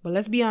 But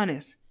let's be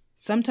honest,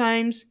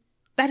 sometimes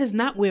that is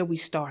not where we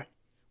start.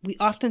 We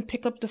often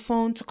pick up the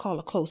phone to call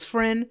a close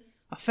friend,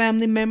 a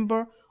family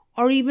member,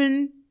 or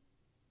even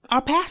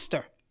our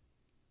pastor.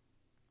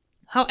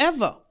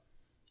 However,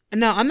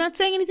 now I'm not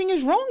saying anything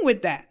is wrong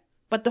with that,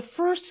 but the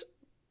first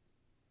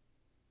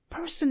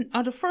person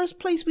or the first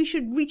place we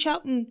should reach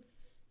out and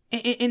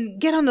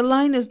get on the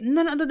line is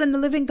none other than the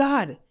living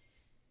God.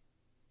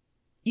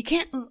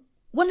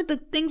 One of the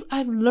things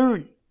I've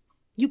learned,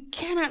 you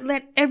cannot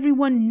let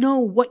everyone know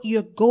what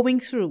you're going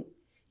through.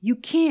 You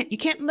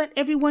can't let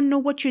everyone know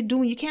what you're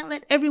doing. You can't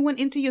let everyone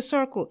into your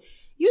circle.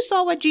 You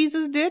saw what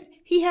Jesus did.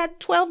 He had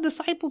 12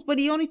 disciples, but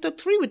he only took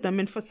 3 with them.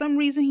 And for some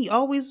reason, he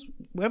always,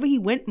 wherever he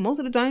went, most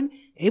of the time,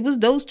 it was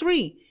those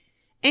 3.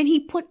 And he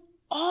put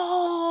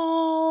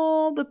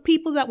all the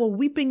people that were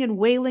weeping and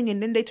wailing,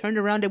 and then they turned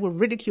around, they were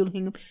ridiculing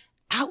him,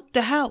 out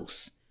the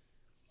house.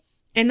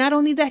 And not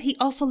only that, he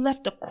also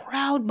left a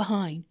crowd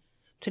behind.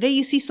 Today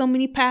you see so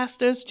many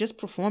pastors just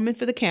performing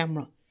for the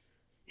camera.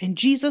 And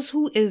Jesus,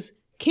 who is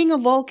King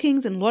of all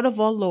kings and Lord of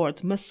all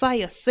lords,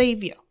 Messiah,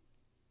 Savior,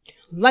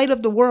 light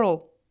of the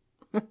world,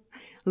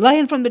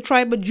 Lion from the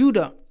tribe of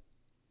Judah,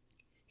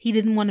 he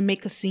didn't want to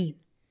make a scene.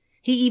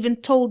 He even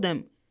told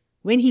them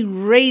when he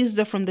raised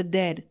her from the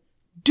dead,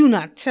 do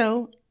not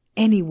tell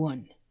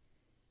anyone.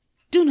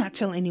 Do not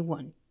tell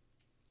anyone.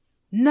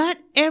 Not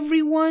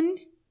everyone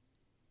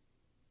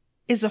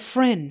is a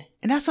friend.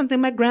 And that's something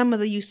my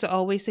grandmother used to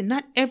always say.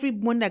 Not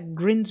everyone that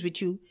grins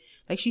with you,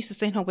 like she used to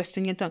say in her West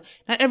Indian tongue,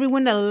 not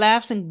everyone that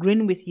laughs and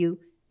grins with you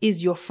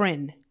is your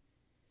friend.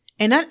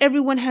 And not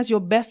everyone has your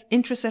best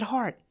interest at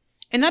heart.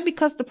 And not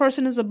because the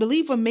person is a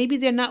believer, maybe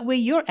they're not where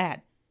you're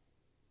at.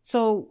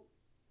 So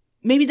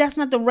maybe that's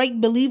not the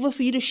right believer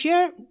for you to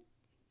share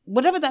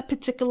whatever that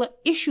particular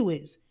issue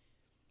is.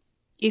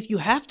 If you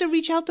have to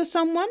reach out to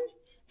someone,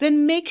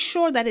 then make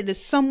sure that it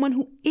is someone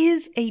who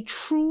is a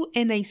true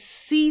and a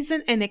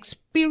seasoned and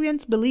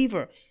experienced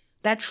believer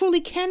that truly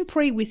can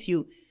pray with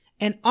you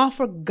and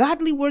offer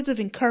godly words of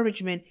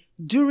encouragement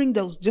during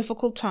those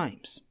difficult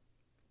times.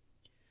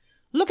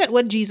 Look at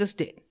what Jesus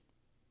did.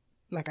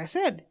 Like I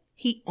said,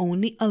 he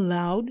only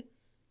allowed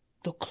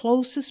the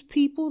closest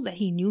people that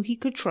he knew he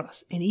could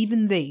trust, and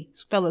even they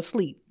fell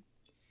asleep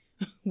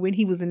when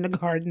he was in the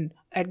garden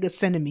at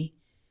Gethsemane.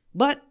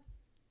 But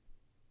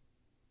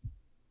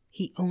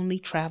he only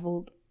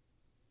traveled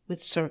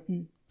with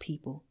certain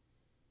people.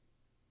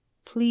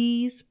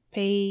 Please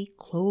pay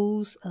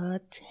close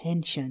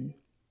attention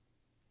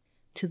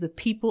to the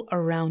people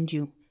around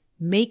you.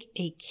 Make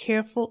a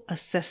careful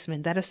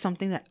assessment. That is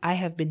something that I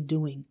have been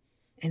doing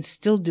and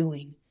still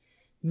doing.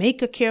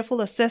 Make a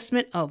careful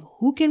assessment of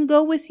who can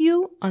go with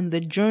you on the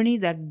journey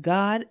that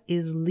God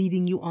is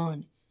leading you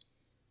on,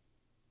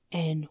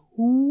 and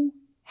who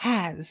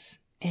has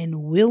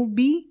and will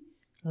be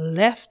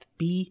left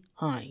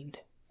behind.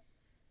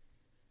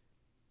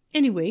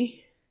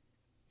 Anyway,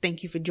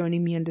 Thank you for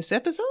joining me on this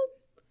episode.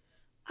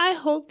 I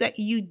hope that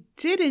you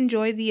did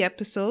enjoy the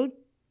episode.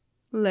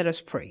 Let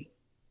us pray.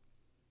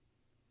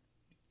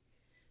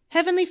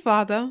 Heavenly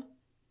Father,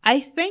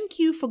 I thank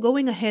you for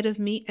going ahead of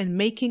me and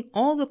making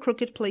all the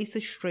crooked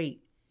places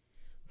straight.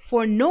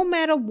 For no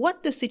matter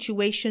what the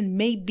situation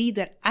may be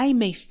that I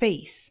may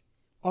face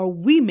or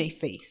we may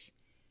face,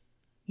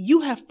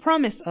 you have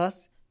promised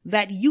us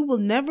that you will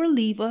never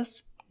leave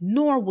us,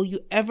 nor will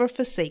you ever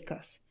forsake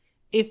us.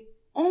 If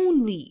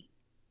only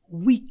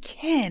we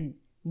can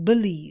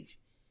believe.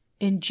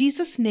 In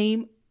Jesus'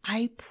 name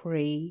I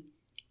pray.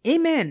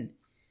 Amen.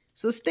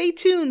 So stay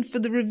tuned for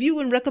the review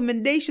and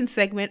recommendation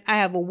segment. I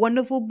have a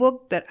wonderful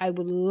book that I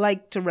would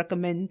like to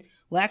recommend.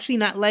 Well, actually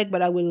not like,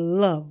 but I would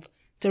love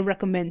to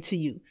recommend to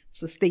you.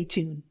 So stay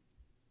tuned.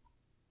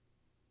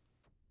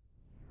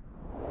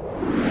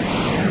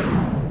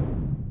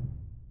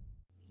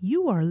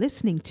 You are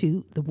listening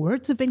to the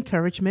Words of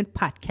Encouragement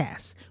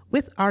podcast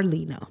with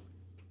Arlena.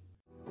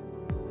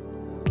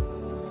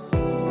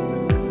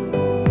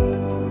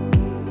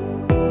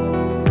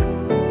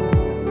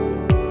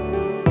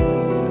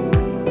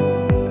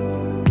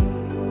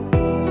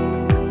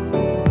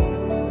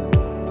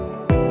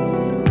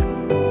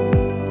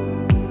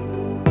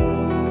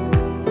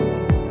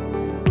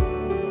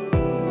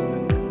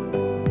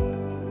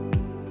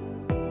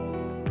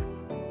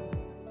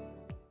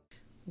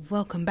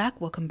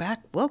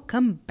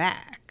 Welcome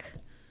back.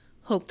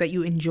 Hope that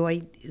you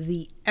enjoyed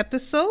the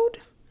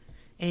episode.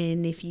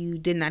 And if you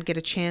did not get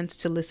a chance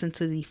to listen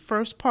to the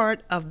first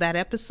part of that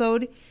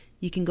episode,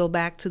 you can go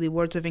back to the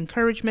Words of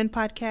Encouragement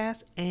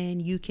podcast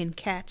and you can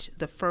catch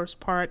the first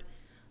part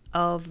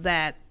of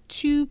that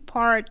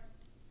 2-part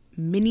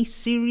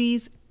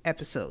mini-series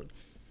episode.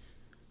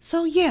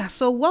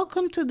 So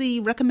welcome to the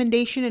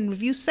recommendation and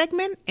review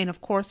segment. And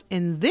of course,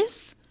 in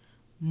this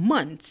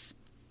month's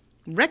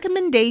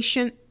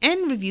recommendation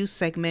and review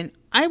segment,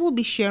 I will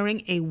be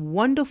sharing a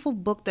wonderful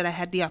book that I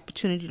had the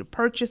opportunity to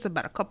purchase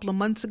about a couple of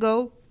months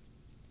ago.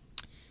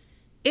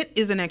 It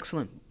is an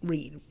excellent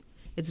read.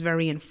 It's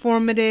very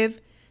informative,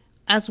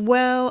 as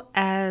well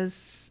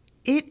as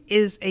it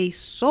is a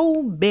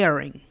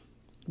soul-bearing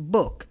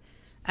book,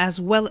 as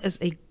well as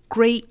a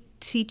great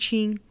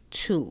teaching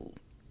tool.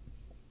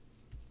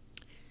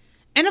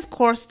 And of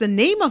course, the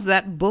name of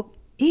that book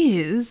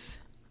is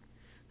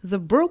The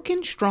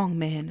Broken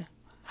Strongman: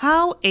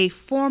 How a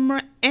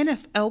Former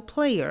NFL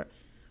Player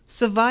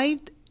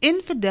Survived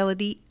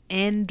Infidelity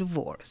and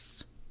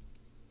Divorce.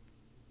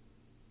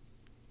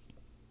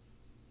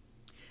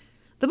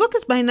 The book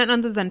is by none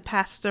other than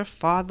pastor,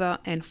 father,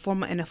 and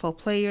former NFL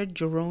player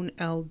Jerome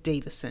L.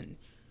 Davison,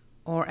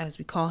 or as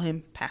we call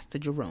him, Pastor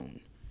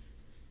Jerome.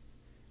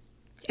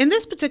 In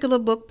this particular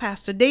book,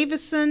 Pastor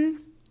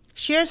Davison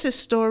shares his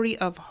story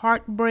of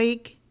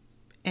heartbreak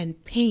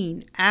and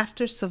pain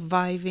after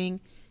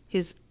surviving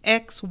his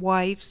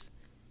ex-wife's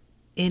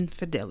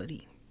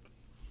infidelity,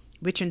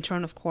 which in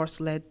turn, of course,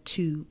 led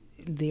to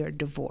their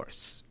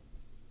divorce.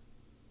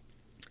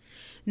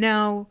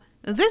 Now,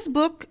 this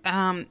book,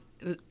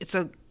 it's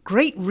a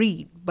great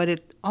read, but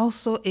it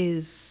also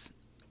is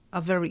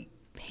a very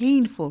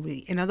painful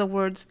read. In other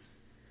words,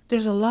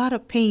 there's a lot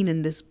of pain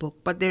in this book,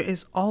 but there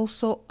is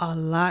also a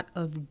lot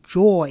of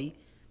joy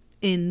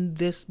in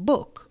this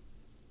book.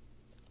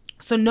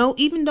 So no,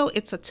 even though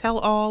it's a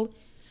tell-all,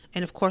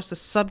 and of course the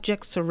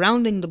subject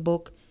surrounding the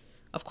book,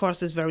 of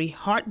course, is very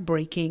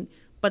heartbreaking,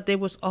 but there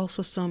was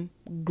also some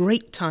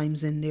great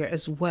times in there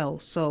as well.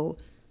 So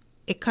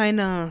it kind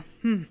of,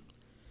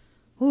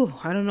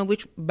 I don't know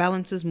which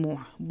balances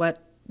more,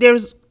 but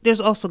there's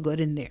also good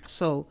in there.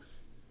 So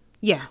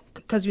yeah,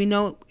 because we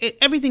know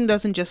everything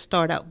doesn't just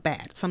start out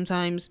bad.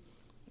 Sometimes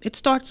it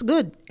starts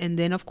good, and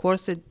then of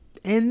course it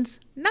ends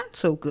not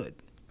so good.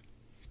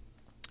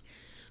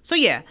 So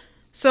yeah,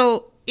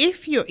 so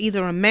if you're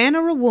either a man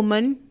or a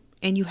woman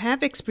and you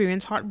have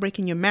experienced heartbreak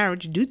in your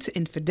marriage due to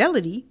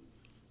infidelity,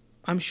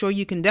 I'm sure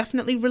you can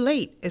definitely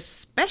relate,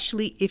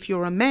 especially if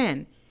you're a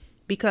man.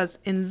 Because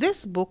in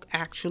this book,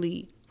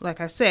 actually, like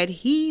I said,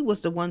 he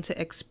was the one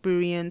to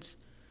experience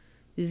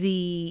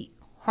the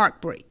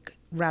heartbreak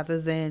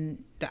rather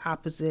than the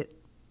opposite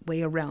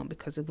way around,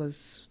 because it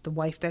was the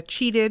wife that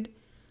cheated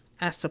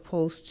as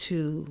opposed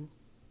to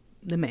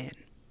the man.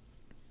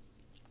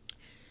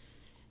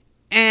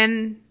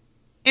 And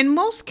in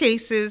most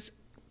cases,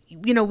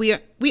 you know,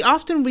 we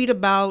often read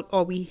about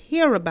or we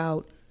hear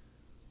about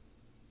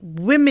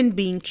women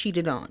being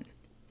cheated on.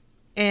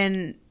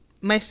 And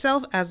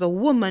myself, as a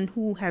woman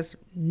who has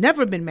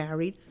never been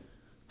married,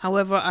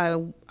 however,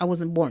 I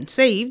wasn't born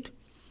saved.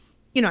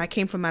 You know, I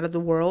came from out of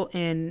the world,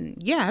 and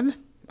yeah,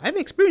 I've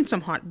experienced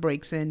some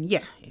heartbreaks, and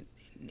yeah, it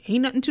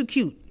ain't nothing too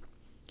cute.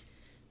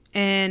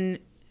 And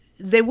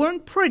they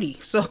weren't pretty.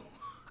 So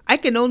I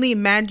can only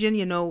imagine,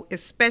 you know,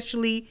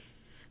 especially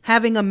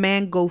having a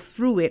man go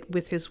through it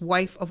with his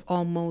wife of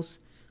almost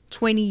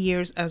 20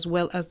 years, as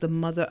well as the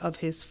mother of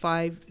his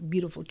 5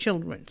 beautiful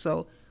children.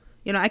 So,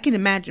 you know, I can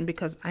imagine,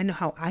 because I know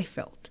how I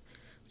felt.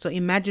 So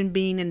imagine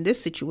being in this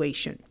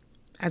situation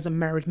as a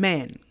married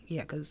man.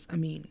 Yeah, because, I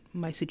mean,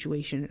 my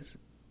situation is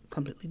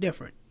completely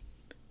different.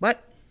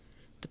 But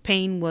the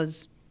pain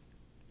was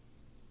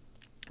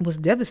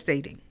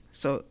devastating.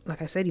 So,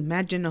 like I said,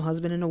 imagine a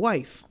husband and a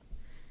wife.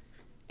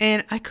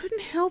 And I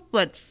couldn't help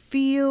but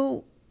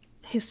feel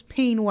his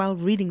pain while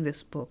reading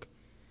this book.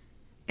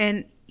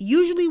 And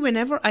usually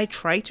whenever I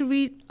try to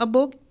read a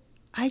book,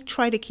 I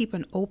try to keep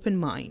an open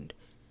mind.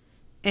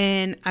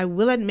 And I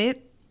will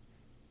admit,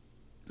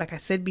 like I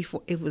said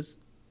before, it was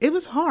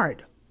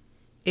hard.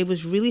 It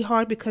was really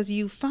hard because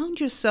you found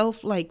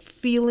yourself like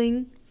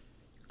feeling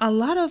a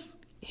lot of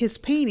his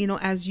pain,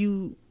 as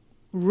you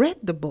read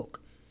the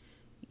book.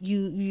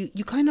 You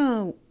kind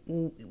of,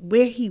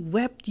 where he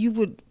wept, you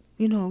would,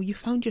 you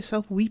found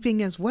yourself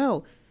weeping as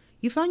well.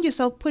 You found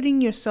yourself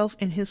putting yourself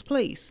in his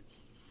place.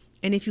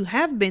 And if you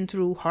have been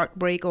through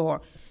heartbreak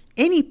or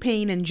any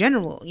pain in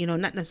general,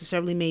 not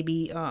necessarily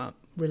maybe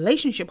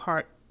relationship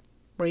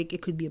heartbreak,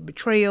 it could be a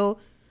betrayal,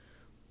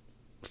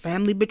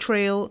 family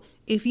betrayal.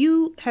 If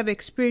you have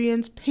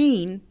experienced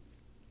pain,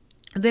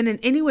 then in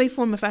any way,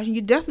 form, or fashion,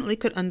 you definitely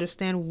could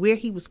understand where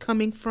he was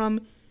coming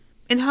from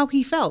and how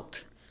he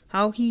felt,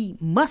 how he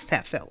must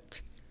have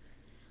felt.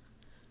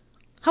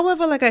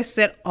 However, like I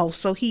said,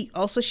 he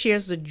also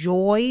shares the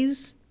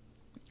joys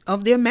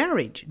of their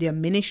marriage, their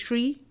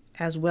ministry,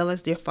 as well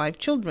as their 5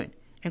 children.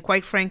 And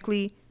quite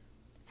frankly,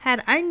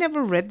 had I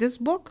never read this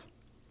book,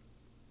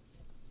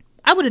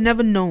 I would have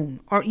never known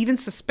or even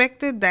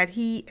suspected that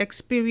he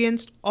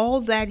experienced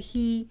all that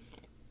he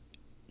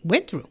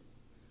went through.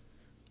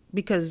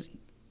 Because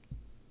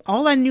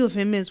all I knew of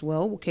him is,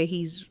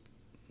 he's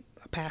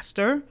a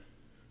pastor,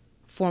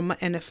 former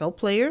NFL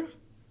player,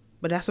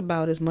 but that's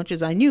about as much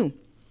as I knew.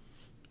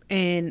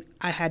 And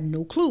I had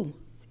no clue.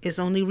 It's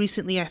only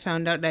recently I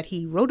found out that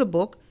he wrote a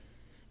book.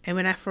 And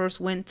when I first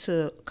went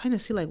to kind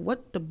of see like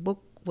what the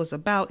book was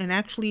about and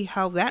actually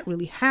how that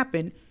really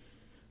happened,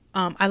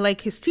 I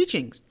like his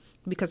teachings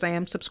because I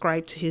am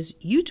subscribed to his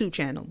YouTube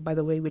channel, by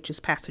the way, which is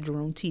Pastor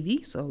Jerome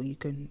TV. So you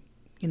can,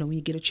 when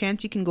you get a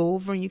chance, you can go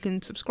over and you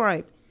can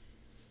subscribe.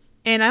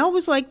 And I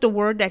always like the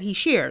word that he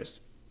shares.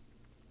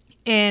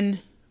 And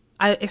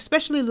I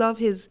especially love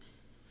his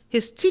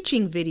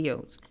teaching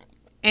videos.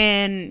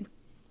 And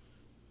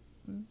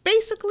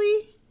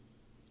basically,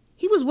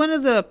 he was one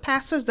of the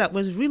pastors that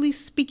was really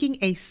speaking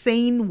a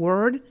sane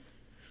word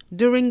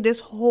during this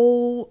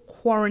whole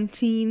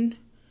quarantine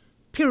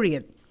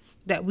period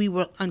that we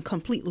were on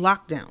complete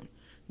lockdown.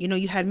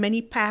 You had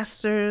many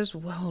pastors.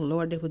 Well,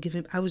 Lord,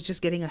 I was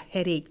just getting a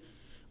headache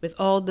with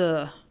all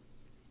the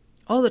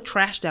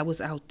trash that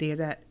was out there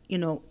that,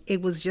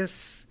 it was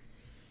just,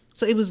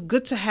 so it was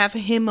good to have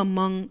him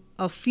among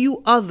a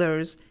few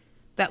others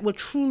that were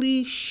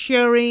truly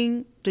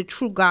sharing the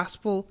true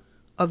gospel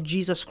of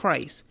Jesus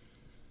Christ.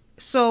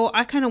 So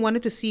I kind of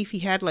wanted to see if he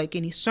had like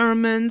any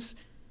sermons.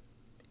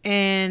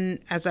 And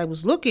as I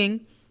was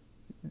looking,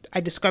 I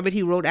discovered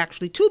he wrote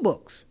actually 2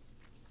 books.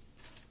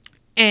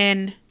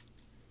 And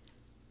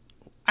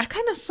I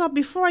kind of saw,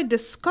 before I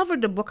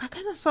discovered the book, I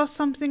kind of saw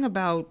something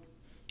about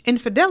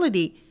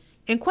infidelity.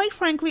 And quite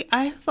frankly,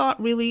 I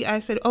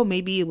said, oh,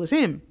 maybe it was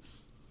him.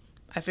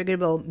 I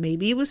figured, well,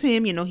 maybe it was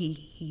him.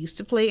 He used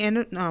to play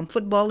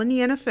football in the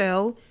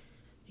NFL.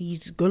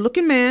 He's a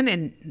good-looking man,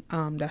 and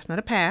that's not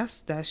a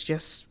pass. That's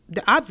just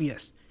the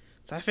obvious.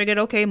 So I figured,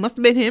 okay, it must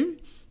have been him.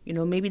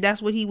 Maybe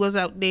that's what he was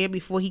out there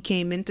before he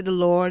came into the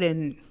Lord,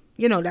 and,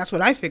 that's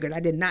what I figured. I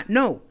did not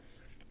know.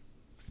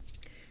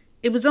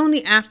 It was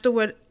only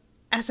afterward,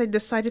 as I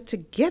decided to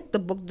get the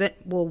book,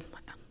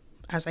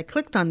 as I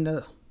clicked on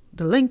the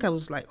link, I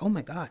was like, oh,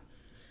 my God.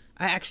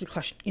 I actually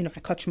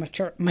clutched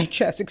my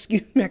chest.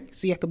 Excuse me.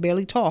 See, I could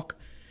barely talk.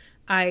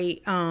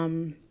 I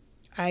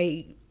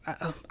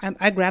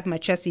grabbed my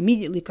chest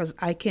immediately because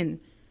I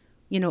can,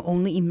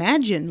 only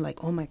imagine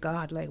like, oh my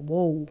God, like,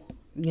 whoa,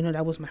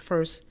 that was my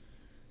first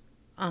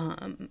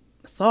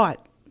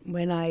thought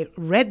when I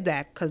read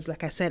that. Because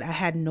like I said, I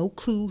had no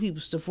clue he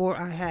was divorced.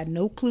 I had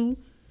no clue,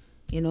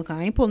 'cause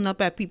I ain't pulling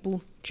up at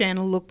people's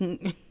channel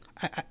looking.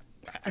 I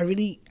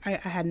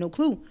had no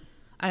clue.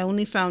 I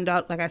only found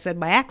out, like I said,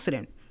 by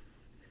accident.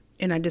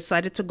 And I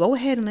decided to go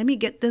ahead and let me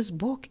get this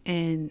book.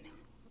 And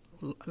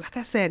like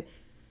I said,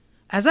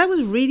 as I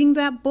was reading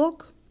that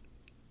book,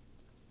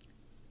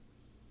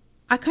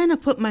 I kind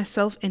of put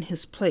myself in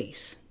his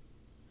place.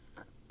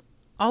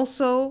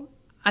 Also,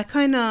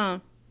 because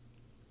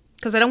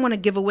I don't want to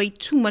give away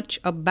too much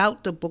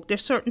about the book.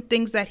 There's certain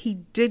things that he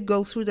did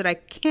go through that I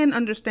can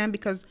understand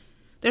because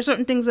there's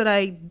certain things that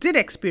I did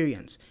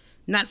experience.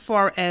 Not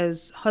far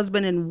as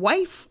husband and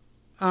wife,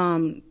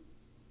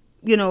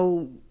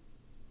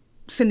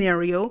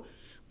 scenario,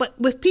 but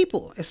with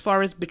people, as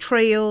far as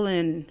betrayal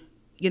and,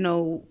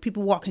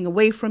 people walking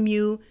away from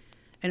you.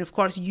 And of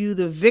course, you,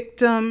 the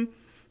victim,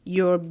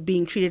 you're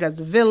being treated as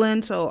a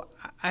villain. So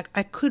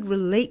I could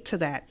relate to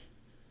that.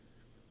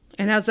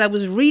 And as I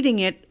was reading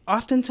it,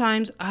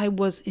 oftentimes I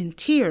was in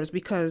tears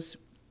because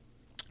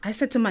I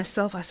said to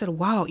myself,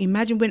 wow,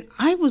 imagine when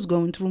I was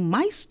going through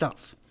my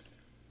stuff.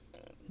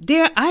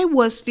 There I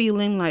was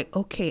feeling like,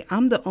 okay,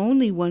 I'm the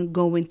only one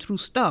going through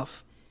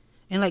stuff.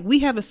 And like we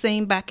have a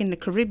saying back in the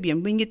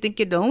Caribbean, when you think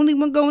you're the only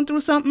one going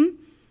through something,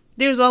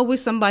 there's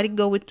always somebody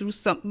going through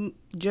something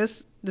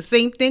just the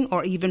same thing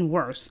or even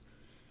worse.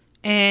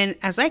 And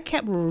as I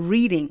kept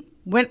reading,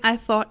 when I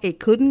thought it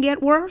couldn't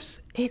get worse,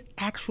 it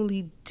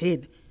actually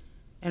did.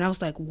 And I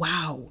was like,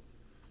 wow.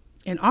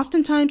 And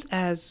oftentimes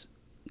as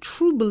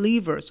true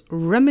believers,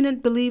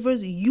 remnant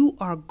believers, you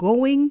are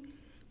going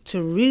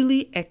to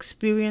really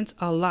experience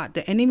a lot.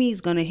 The enemy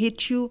is going to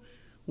hit you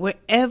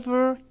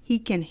wherever he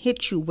can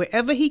hit you,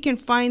 wherever he can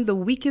find the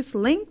weakest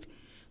link.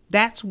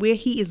 That's where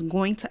he is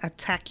going to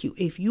attack you.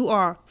 If you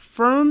are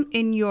firm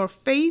in your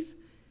faith,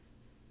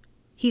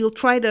 he'll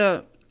try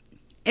to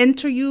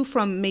enter you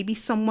from maybe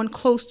someone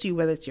close to you,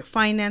 whether it's your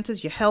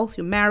finances, your health,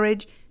 your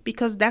marriage,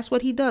 because that's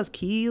what he does.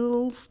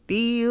 Kill,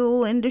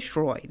 steal, and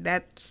destroy.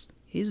 That's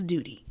his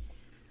duty.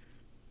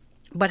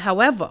 But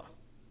however,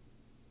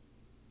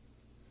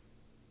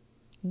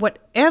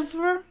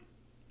 whatever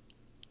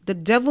the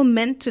devil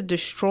meant to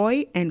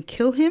destroy and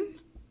kill him,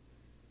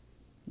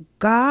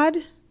 God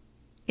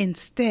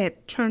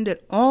instead turned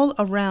it all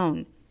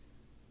around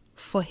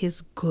for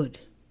his good.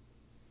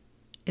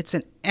 It's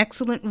an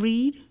excellent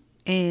read,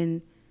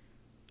 and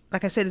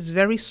like I said, it's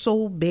very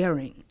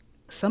soul-bearing.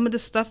 Some of the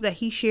stuff that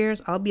he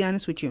shares, I'll be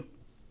honest with you.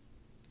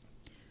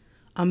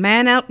 A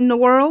man out in the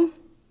world,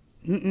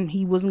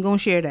 he wasn't going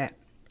to share that.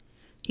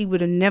 He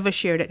would have never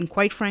shared it. And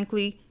quite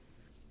frankly,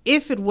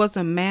 if it was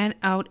a man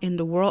out in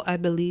the world, I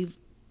believe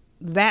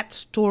that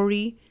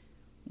story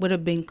would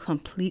have been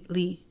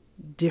completely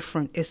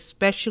different,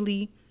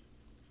 especially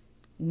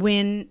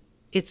when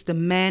it's the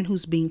man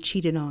who's being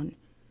cheated on.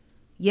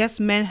 Yes,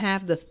 men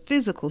have the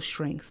physical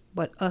strength,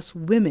 but us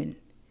women,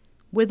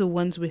 we're the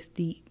ones with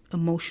the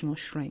emotional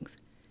strength.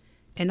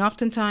 And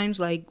oftentimes,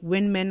 like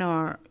when men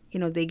are,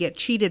 they get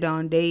cheated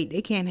on, they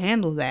can't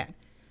handle that.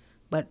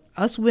 But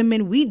us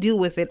women, we deal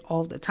with it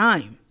all the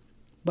time.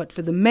 But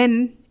for the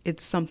men,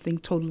 it's something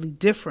totally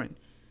different.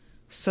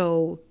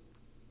 So,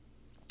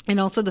 and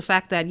also the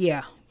fact that,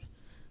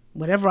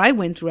 whatever I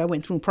went through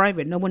in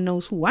private. No one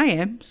knows who I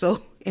am.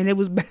 So, and it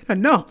was bad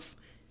enough.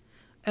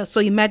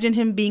 So imagine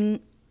him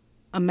being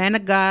a man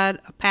of God,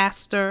 a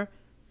pastor,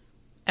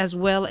 as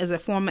well as a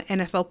former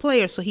NFL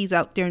player. So he's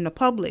out there in the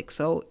public.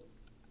 So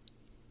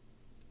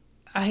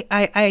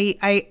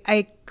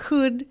I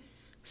could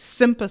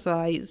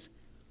sympathize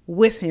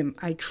with him.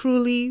 I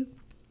truly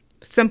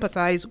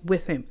sympathize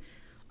with him.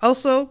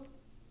 Also,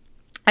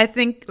 I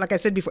think, like I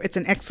said before, it's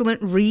an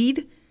excellent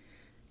read.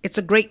 It's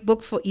a great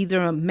book for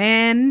either a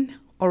man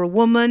or a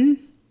woman,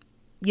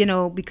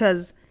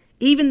 because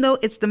even though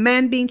it's the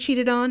man being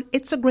cheated on,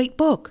 it's a great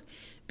book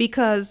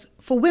because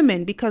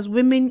women,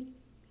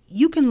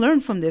 you can learn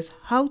from this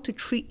how to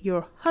treat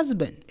your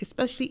husband,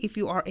 especially if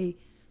you are a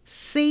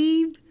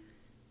saved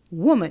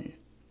woman.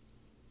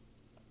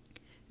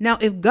 Now,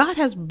 if God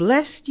has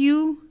blessed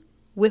you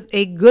with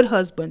a good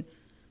husband,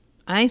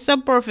 I ain't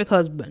some perfect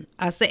husband.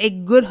 I say a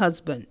good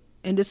husband.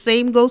 And the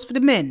same goes for the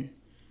men.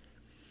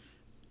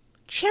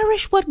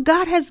 Cherish what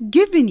God has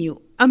given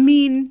you. I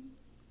mean,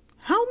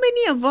 how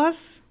many of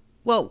us,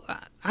 well,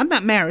 I'm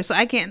not married, so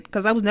I can't,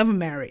 because I was never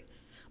married.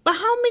 But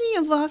how many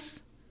of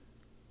us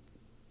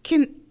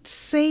can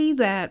say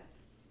that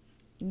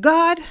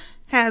God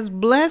has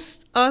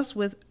blessed us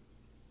with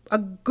a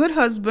good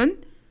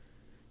husband?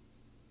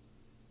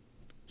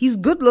 He's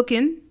good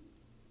looking.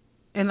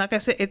 And like I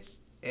said,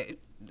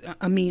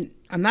 I'm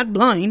not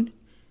blind.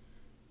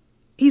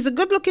 He's a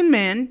good looking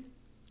man.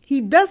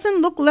 He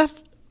doesn't look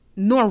left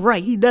nor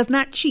right. He does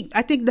not cheat.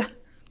 I think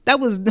that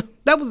was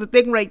the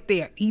thing right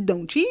there. He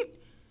don't cheat.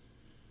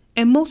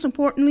 And most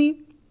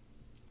importantly,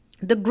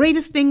 the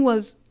greatest thing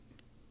was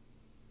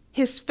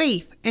his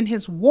faith and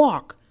his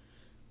walk.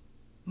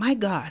 My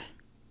God,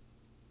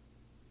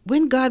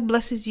 when God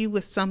blesses you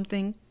with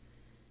something,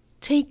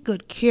 take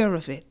good care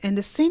of it. And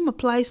the same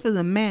applies for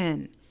the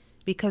man,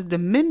 because the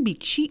men be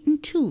cheating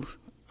too.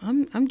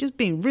 I'm just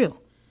being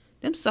real.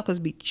 Them suckers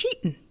be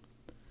cheating.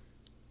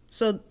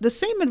 So the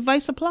same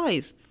advice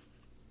applies.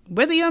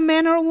 Whether you're a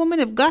man or a woman,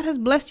 if God has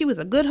blessed you with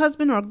a good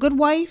husband or a good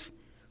wife,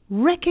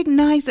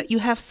 recognize that you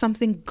have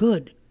something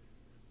good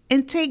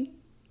and take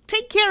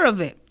care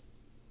of it.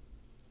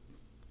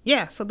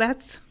 Yeah, so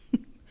that's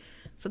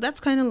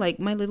kind of like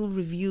my little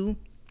review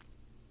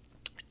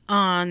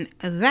on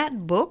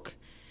that book.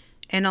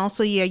 And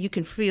also, you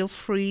can feel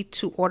free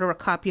to order a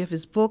copy of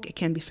his book. It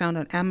can be found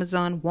on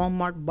Amazon,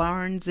 Walmart,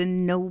 Barnes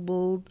and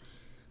Noble,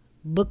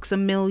 Books A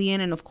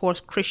Million, and of course,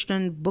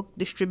 Christian book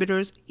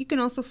distributors. You can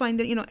also find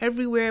it,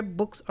 everywhere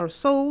books are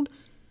sold.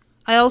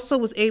 I also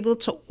was able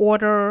to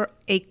order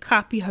a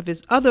copy of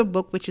his other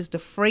book, which is The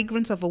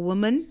Fragrance of a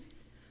Woman.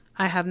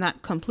 I have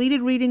not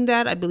completed reading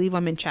that. I believe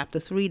I'm in chapter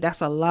 3.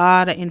 That's a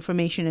lot of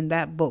information in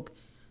that book.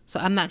 So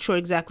I'm not sure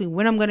exactly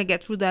when I'm going to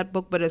get through that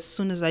book, but as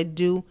soon as I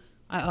do,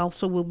 I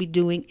also will be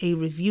doing a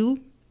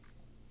review.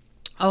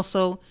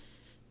 Also,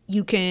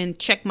 you can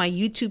check my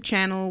YouTube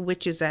channel,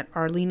 which is at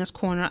Arlena's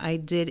Corner. I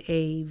did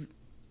a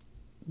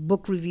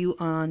book review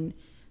on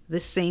the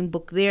same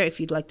book there, if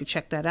you'd like to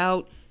check that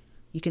out.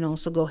 You can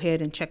also go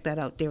ahead and check that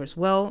out there as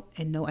well.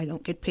 And no, I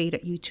don't get paid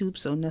at YouTube,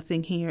 so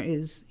nothing here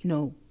is,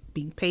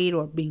 being paid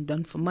or being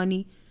done for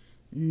money.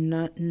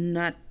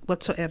 Not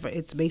whatsoever.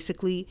 It's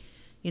basically,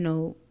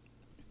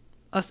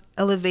 us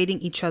elevating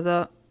each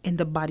other in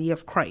the body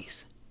of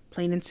Christ.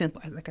 Plain and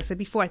simple. Like I said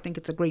before, I think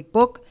it's a great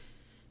book.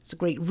 It's a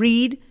great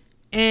read.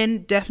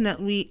 And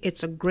definitely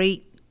it's a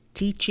great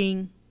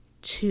teaching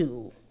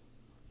tool.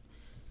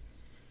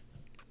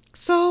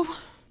 So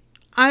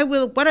I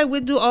will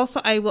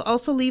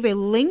also leave a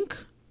link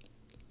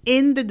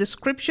in the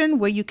description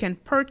where you can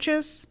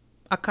purchase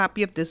a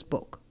copy of this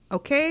book.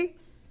 Okay?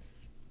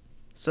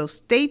 So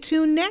stay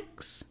tuned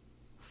next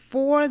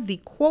for the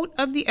quote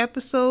of the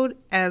episode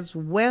as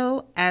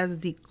well as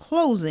the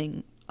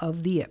closing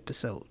of the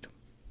episode.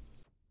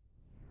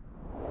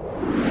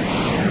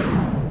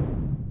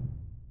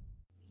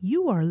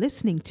 You are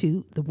listening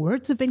to the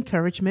Words of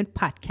Encouragement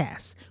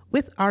podcast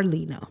with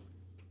Arlena.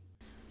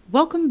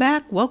 Welcome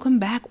back.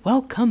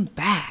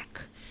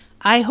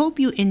 I hope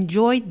you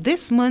enjoyed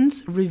this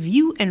month's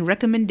review and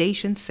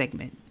recommendation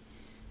segment.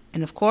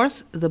 And of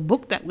course, the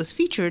book that was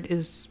featured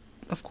is,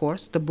 of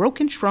course, The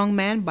Broken Strong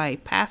Man by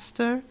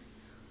Pastor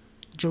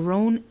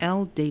Jerome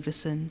L.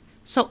 Davison.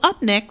 So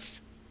up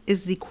next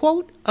is the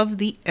quote of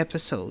the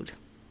episode.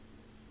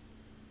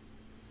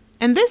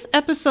 And this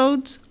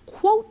episode's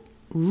quote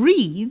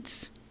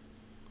reads,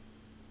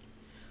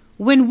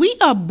 "When we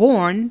are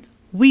born,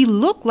 we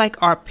look like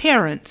our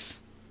parents,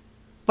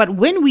 but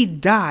when we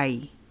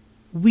die,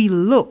 we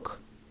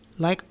look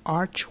like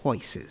our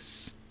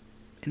choices."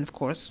 And of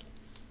course,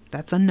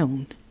 that's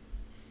unknown.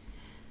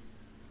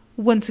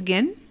 Once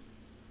again,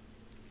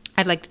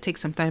 I'd like to take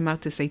some time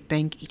out to say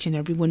thank each and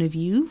every one of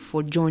you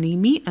for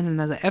joining me on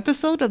another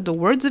episode of the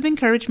Words of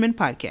Encouragement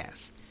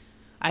podcast.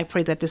 I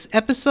pray that this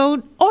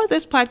episode or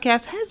this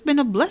podcast has been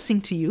a blessing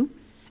to you.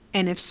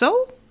 And if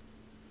so,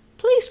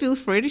 please feel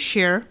free to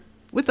share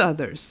with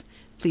others.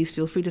 Please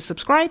feel free to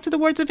subscribe to the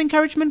Words of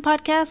Encouragement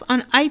podcast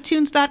on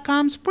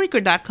iTunes.com,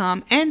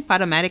 Spreaker.com, and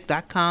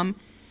Podomatic.com.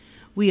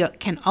 We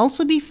can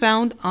also be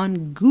found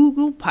on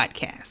Google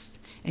Podcasts.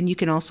 And you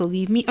can also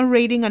leave me a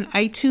rating on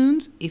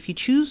iTunes if you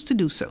choose to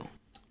do so.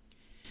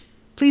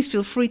 Please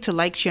feel free to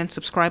like, share, and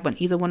subscribe on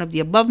either one of the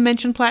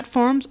above-mentioned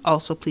platforms.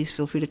 Also, please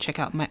feel free to check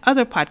out my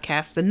other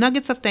podcast, the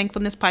Nuggets of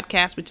Thankfulness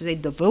podcast, which is a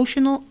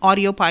devotional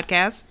audio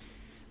podcast,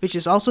 which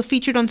is also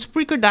featured on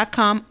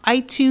Spreaker.com,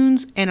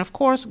 iTunes, and of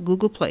course,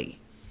 Google Play.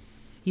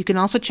 You can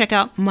also check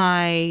out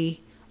my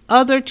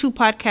other two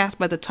podcasts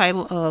by the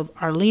title of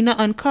Arlena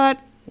Uncut,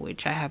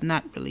 which I have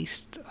not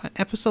released an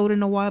episode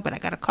in a while, but I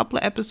got a couple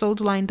of episodes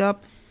lined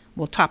up.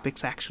 Well,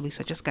 topics actually,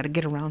 so I just got to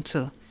get around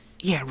to,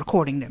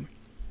 recording them.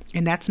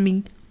 And that's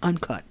me,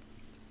 Uncut.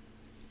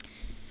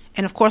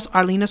 And of course,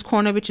 Arlena's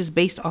Corner, which is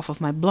based off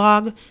of my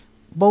blog,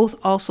 both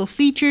also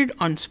featured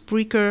on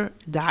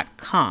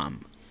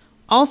Spreaker.com.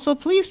 Also,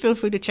 please feel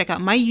free to check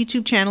out my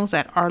YouTube channels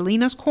at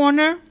Arlena's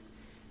Corner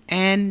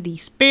and the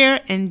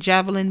Spear and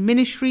Javelin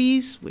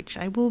Ministries, which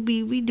I will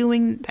be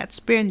redoing that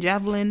Spear and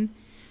Javelin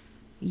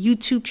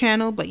YouTube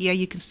channel. But yeah,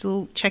 you can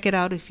still check it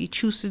out if you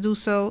choose to do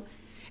so.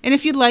 And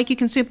if you'd like, you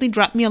can simply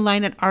drop me a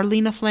line at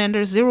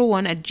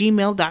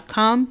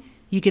arlenaflanders01@gmail.com.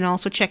 You can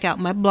also check out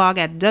my blog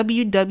at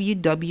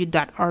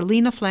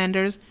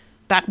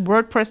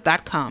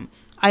www.arlenaflanders.wordpress.com.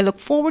 I look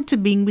forward to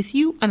being with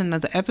you on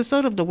another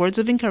episode of the Words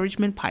of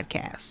Encouragement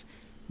podcast.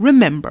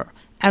 Remember,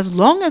 as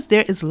long as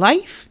there is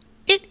life,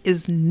 it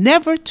is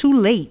never too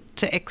late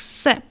to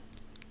accept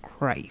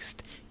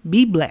Christ.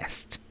 Be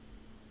blessed.